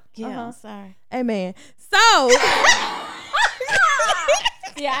 Yeah. I'm sorry. Amen. So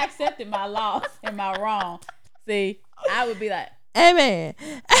see, I accepted my loss and my wrong. See, I would be like, amen.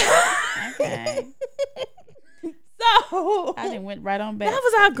 Okay. So I didn't went right on back. That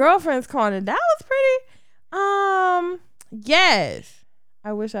was our girlfriend's corner. That was pretty. Yes.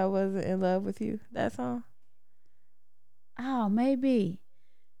 I wish I wasn't in love with you. That song. Oh, maybe.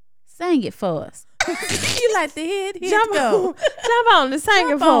 Sing it for us. You like the hit? Jump on the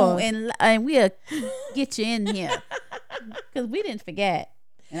singing for us. And we'll get you in here. Because we didn't forget.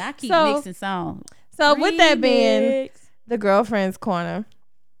 And I keep mixing songs. So with that being the girlfriend's corner,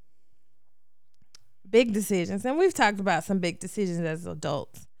 big decisions. And we've talked about some big decisions as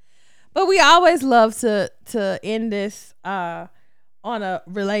adults. But we always love to end this on a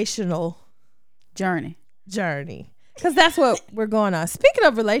relational journey. Because that's what we're going on. Speaking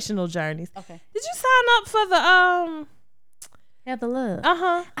of relational journeys. Okay. Did you sign up for the Heather Love?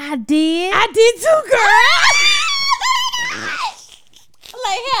 Uh-huh. I did. I did too, girl.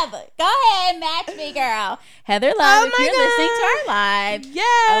 Like, Heather, go ahead and match me, girl. Heather Love, if you're listening to our live.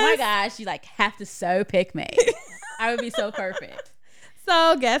 Yes. Oh my gosh, you like have to so pick me. I would be so perfect.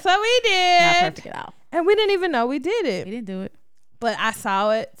 So guess what we did? Not perfect at all. And we didn't even know we did it. We didn't do it. But I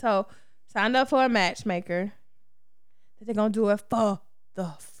saw it. So signed up for a matchmaker. They're going to do it for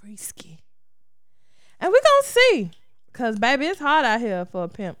the free ski. And we're going to see. Because, baby, it's hard out here for a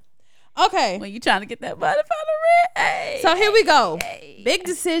pimp. Okay. When you trying to get that butterfly to red. Hey, so here we go. Hey. Big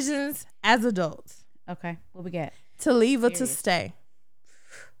decisions as adults. Okay. What we got? To leave or to stay.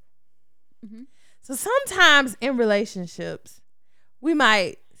 Mm-hmm. So sometimes in relationships, we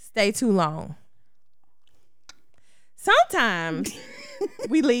might stay too long. Sometimes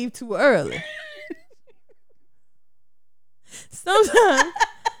we leave too early. Sometimes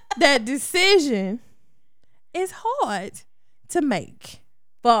that decision is hard to make.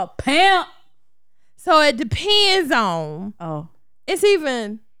 For a pimp. So it depends on. Oh. It's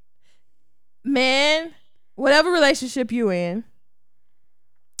even, man, whatever relationship you in,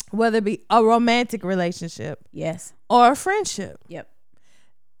 whether it be a romantic relationship. Yes. Or a friendship. Yep.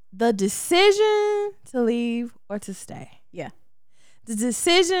 the decision to leave or to stay. Yeah. The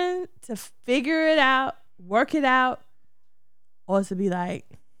decision to figure it out, work it out, or to be like,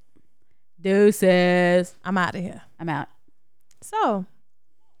 deuces, I'm out of here. I'm out. So,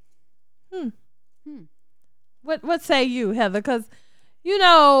 What say you, Heather? Because, you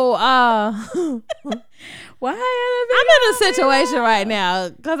know, Why? I'm in a situation right now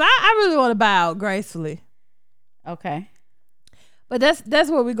because I really want to bow out gracefully. Okay. But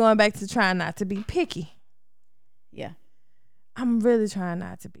that's where we're going back to trying not to be picky. Yeah. I'm really trying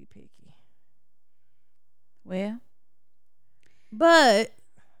not to be picky. Well. But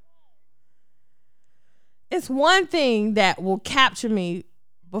it's one thing that will capture me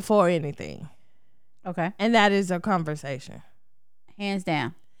before anything. Okay. And that is a conversation. Hands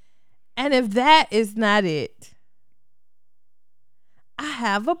down. And if that is not it, I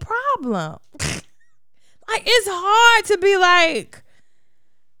have a problem. Like, it's hard to be like,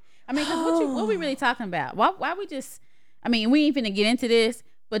 I mean, 'cause what we really talking about? Why we just, I mean, we ain't finna get into this,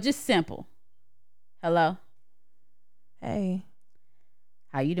 but just simple. Hello? hey,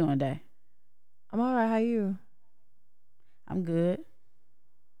 How you doing today? I'm all right. How you? I'm good.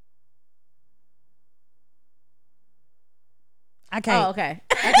 I can't. Oh, okay.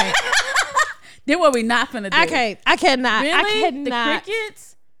 Okay. Then what we not finna do? I can't. I cannot. Really? I cannot. The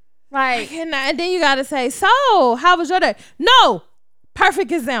crickets? I Like, cannot. And then you got to say, so, how was your day? No.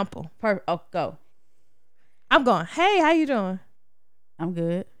 Perfect example. oh, go. I'm going, hey, how you doing? I'm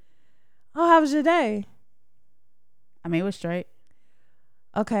good. Oh, how was your day? I mean, it was straight.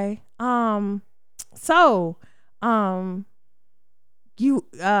 Okay. So you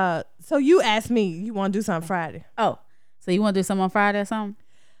asked me you want to do something Friday. Oh, so you want to do something on Friday or something?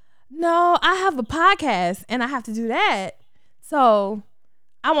 No, I have a podcast and I have to do that. So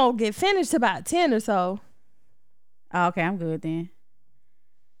I won't get finished about 10 or so. Oh, okay, I'm good then.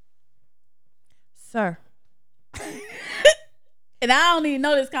 Sir. And I don't even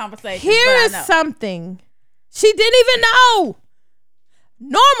know this conversation. Here is something she didn't even know.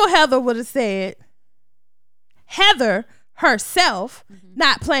 Normal Heather would have said, Heather herself,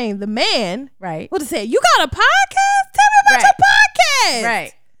 not playing the man, right, would have said, you got a podcast? Tell me about your podcast.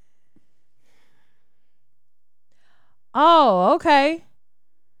 Right. Oh, okay.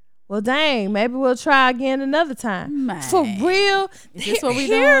 Well, dang, maybe we'll try again another time. Man. For real. Is this what we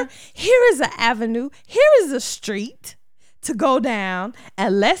doing? Here is an avenue. Here is a street to go down,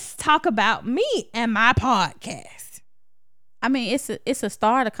 and let's talk about me and my podcast. I mean, it's a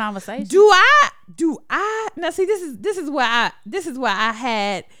start of conversation. Do I now see this is where I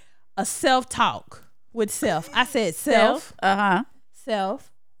had a self-talk with self. I said self.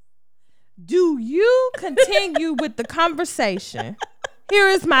 Self. Do you continue with the conversation? Here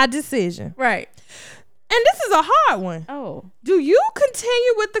is my decision. Right. And this is a hard one. Oh. Do you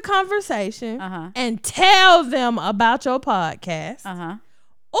continue with the conversation and tell them about your podcast?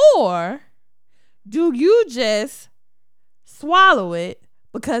 Or do you just swallow it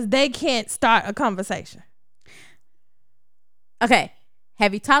because they can't start a conversation? Okay.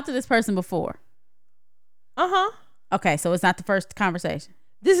 Have you talked to this person before? Okay, so it's not the first conversation.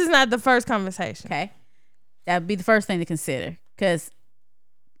 This is not the first conversation. Okay. That would be the first thing to consider, because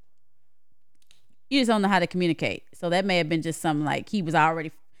you just don't know how to communicate. So that may have been just something like he was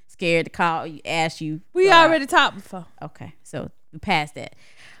already scared to call you, ask you. We already talked before. Okay, so we passed that.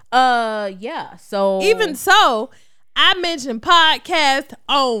 Yeah. So even so, I mentioned podcast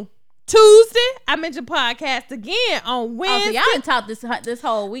on Tuesday. I mentioned podcast again on Wednesday. So y'all didn't talk this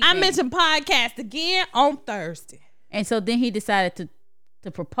whole week. I mentioned podcast again on Thursday. And so then he decided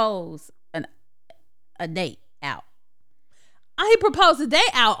to propose a date out. He proposed a date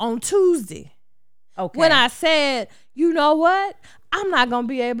out on Tuesday. Okay. When I said, you know what? I'm not going to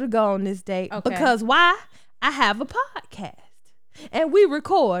be able to go on this date. Okay. Because why? I have a podcast. And we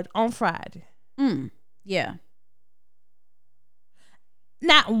record on Friday. Yeah.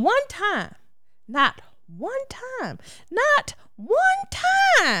 Not one time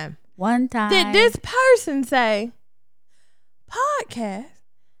did this person say, podcast?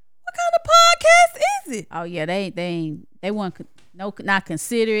 What kind of podcast is it? Oh yeah, they want not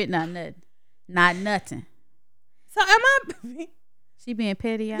considerate, not nothing. So am I? She being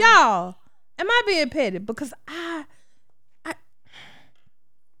petty, y'all? Am I being petty? Because I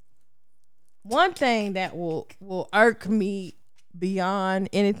one thing that will irk me beyond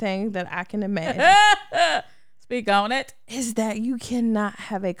anything that I can imagine. Speak on it. Is that you cannot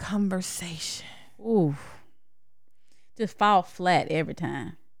have a conversation. Ooh. Just fall flat every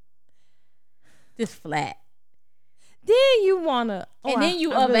time. Just flat. Then you wanna, and then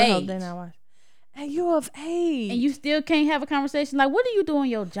you of age. And you're of age. And you still can't have a conversation. Like, what are you doing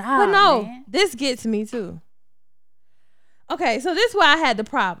your job, But no, man? this gets me too. Okay, so this is why I had the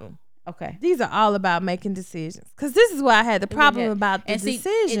problem. Okay. These are all about making decisions. Because this is why I had the problem about the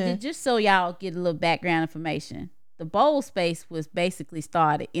decision. And just so y'all get a little background information, the bowl space was basically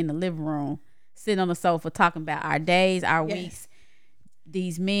started in the living room, sitting on the sofa talking about our days, our weeks,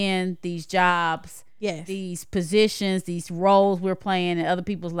 these men, these jobs, these positions, these roles we're playing in other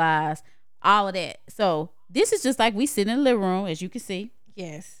people's lives, all of that. So this is just like we sit in the living room, as you can see.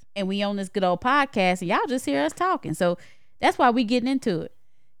 Yes. And we on this good old podcast, and y'all just hear us talking. So that's why we getting into it.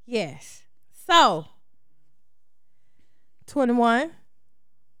 Yes. So 21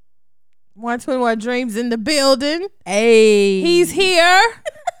 121 Dreams in the building. Hey. He's here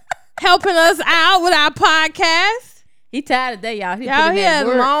helping us out with our podcast. He tired today, y'all. He had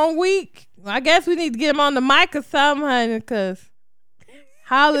a long week. I guess we need to get him on the mic or something, honey, because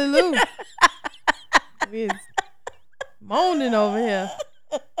hallelujah. He's moaning over here.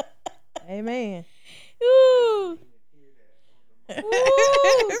 Amen. Ooh.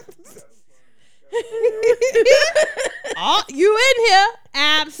 Oh, you in here?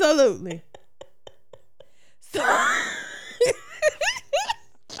 Absolutely. So,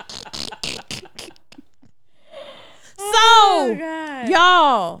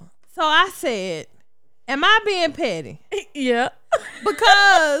 y'all. So I said, am I being petty? Yeah.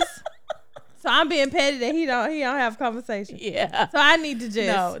 Because so I'm being petty that he don't have conversation. Yeah. So I need to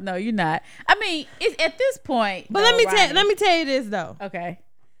just No, you're not. I mean, it's at this point. But let me tell you this though. Okay.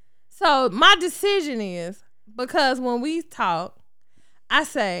 So my decision is because when we talk, I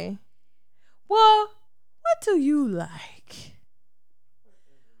say, well, what do you like?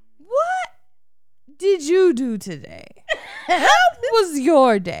 What did you do today? How was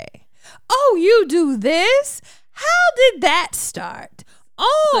your day? Oh, you do this? How did that start?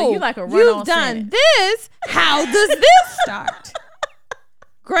 Oh, so you like a you've done this. How does this start?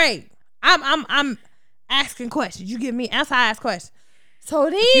 Great. I'm asking questions. You give me answer. I ask questions. So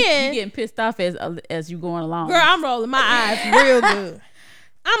then you getting pissed off as you going along. Girl, I'm rolling my eyes real good.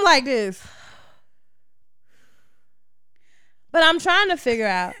 I'm like this. But I'm trying to figure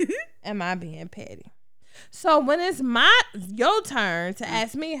out, am I being petty? So when it's your turn to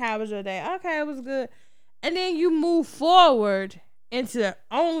ask me how was your day? Okay, it was good. And then you move forward into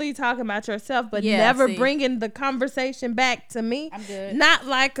only talking about yourself, but never bringing the conversation back to me. I'm good. Not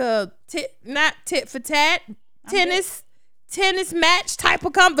like not tit for tat, tennis match type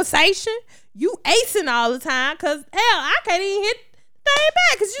of conversation. You acing all the time because hell, I can't even hit the thing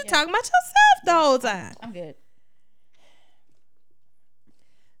back because you talking about yourself the whole time. I'm good.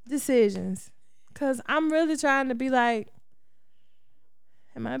 Decisions. Because I'm really trying to be like,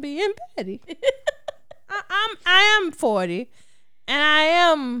 am I being petty? I am 40 and I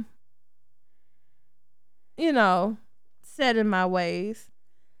am, set in my ways.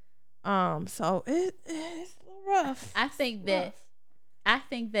 So it's rough. I think that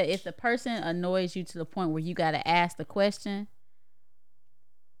if the person annoys you to the point where you got to ask the question,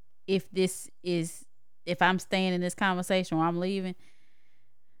 if I'm staying in this conversation or I'm leaving,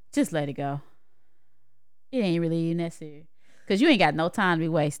 just let it go. It ain't really even that serious because you ain't got no time to be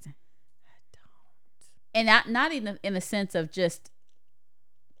wasting. I don't. And not even in the sense of just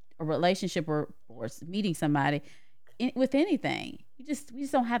a relationship or meeting somebody. With anything, we just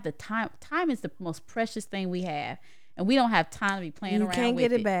don't have the time. Time is the most precious thing we have, and we don't have time to be playing around with it. You can't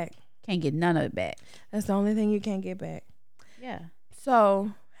get it back. Can't get none of it back. That's the only thing you can't get back. Yeah.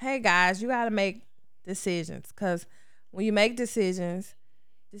 So, hey guys, you got to make decisions because when you make decisions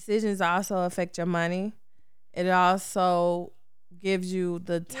also affect your money. It also gives you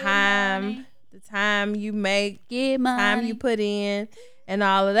the time you make, time you put in, and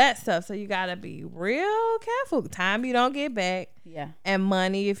all of that stuff. So you gotta be real careful. Time you don't get back, and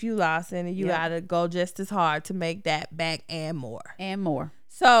money if you lost it, and you gotta go just as hard to make that back and more.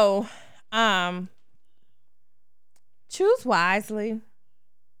 So, choose wisely,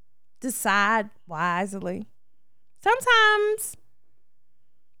 decide wisely. Sometimes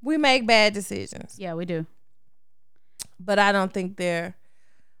we make bad decisions. Yeah, we do. But I don't think they're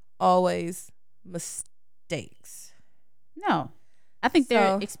always mistakes. No. I think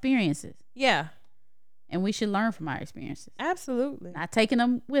they're experiences. Yeah. And we should learn from our experiences. Absolutely. Not taking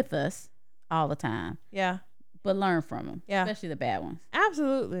them with us all the time. Yeah. But learn from them. Yeah. Especially the bad ones.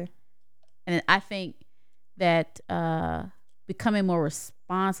 Absolutely. And I think that becoming more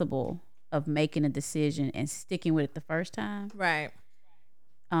responsible of making a decision and sticking with it the first time. Right.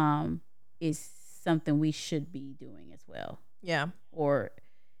 Is something we should be doing as well. Yeah. Or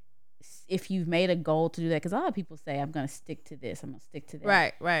if you've made a goal to do that, because a lot of people say, I'm going to stick to this, I'm going to stick to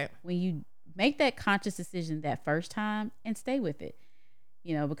that. Right. When you make that conscious decision that first time and stay with it.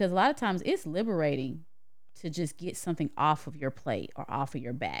 Because a lot of times it's liberating to just get something off of your plate or off of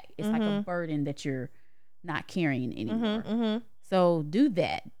your back. It's like a burden that you're not carrying anymore. So do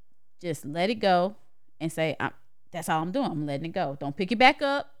that. Just let it go and say, that's all I'm doing. I'm letting it go. Don't pick it back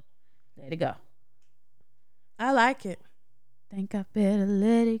up. Let it go. I like it. Think I better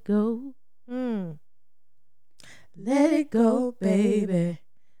let it go. Let it go, baby.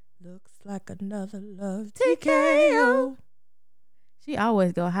 Looks like another love TKO. She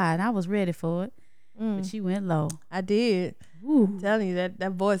always go high, and I was ready for it. But she went low. I did. Ooh. I'm telling you,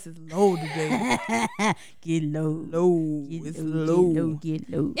 that voice is low today. Get low. It's low. Get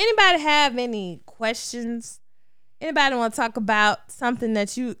low. Anybody have any questions? Anybody want to talk about something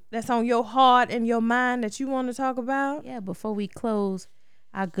that's on your heart and your mind that you want to talk about? Yeah, before we close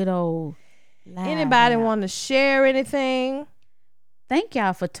our good old live. Anybody want to share anything? Thank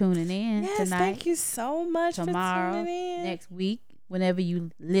y'all for tuning in tonight. Thank you so much Tomorrow, for tuning in. Next week, whenever you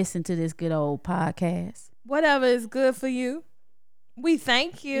listen to this good old podcast. Whatever is good for you. We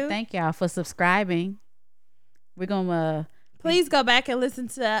thank you. Thank y'all for subscribing. We're going to... Please go back and listen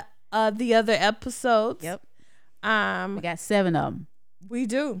to the other episodes. Yep. We got 7 of them. We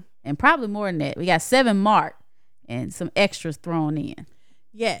do. And probably more than that. We got 7 marked and some extras thrown in.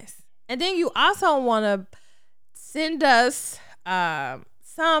 Yes. And then you also want to send us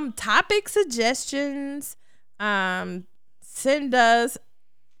some topic suggestions. Send us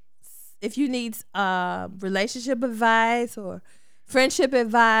if you need relationship advice or friendship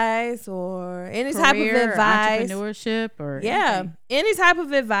advice or any type of advice, entrepreneurship or anything. Any type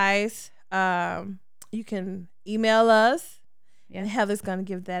of advice. You can email us. And Heather's gonna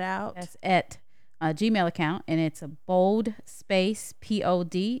give that out. That's at a Gmail account, and it's a bold space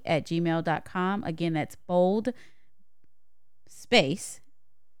pod at gmail.com. Again, that's bold space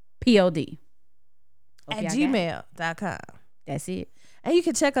pod at gmail.com. That's it. And you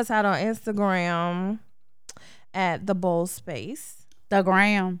can check us out on Instagram at the bold space. The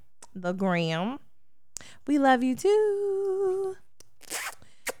gram. We love you too.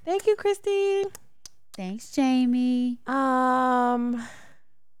 Thank you, Christy. Thanks, Jamie.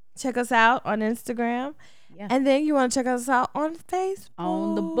 Check us out on Instagram. Yeah. And then you want to check us out on Facebook.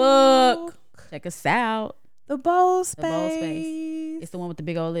 On the book. Check us out. The Bold Space. The Bold Space. It's the one with the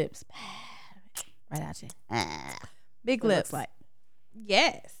big old lips. Right out you. Big lips. Looks like.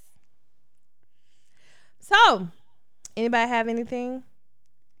 Yes. So, anybody have anything?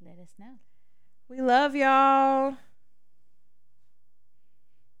 Let us know. We love y'all.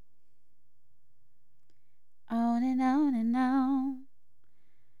 On and on and on.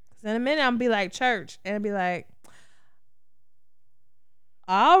 Cause in a minute I'm gonna be like church and I'll be like,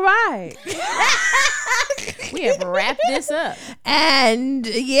 all right. We have wrapped this up. And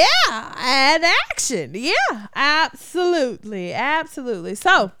and action. Yeah, absolutely.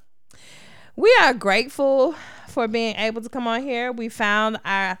 So we are grateful for being able to come on here. We found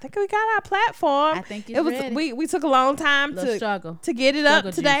I think we got our platform. I think it was ready. We took a long time to get it up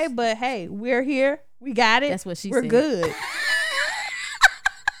today, but hey, we're here. We got it. That's what she said. We're good.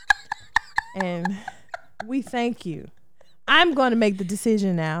 And we thank you. I'm going to make the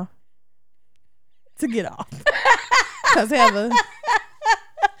decision now to get off. Because Heather,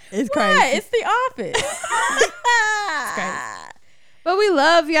 it's crazy. What? It's the office. It's crazy. But we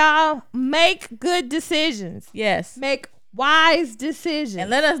love y'all. Make good decisions. Yes. Make wise decisions.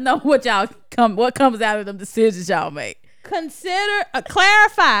 And let us know what comes out of them decisions y'all make. Consider,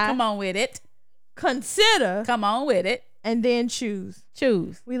 clarify. Come on with it. Consider. Come on with it. And then choose.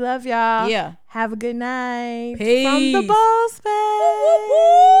 We love y'all. Yeah. Have a good night. Peace. From the Bold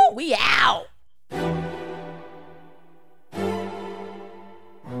Space. We out.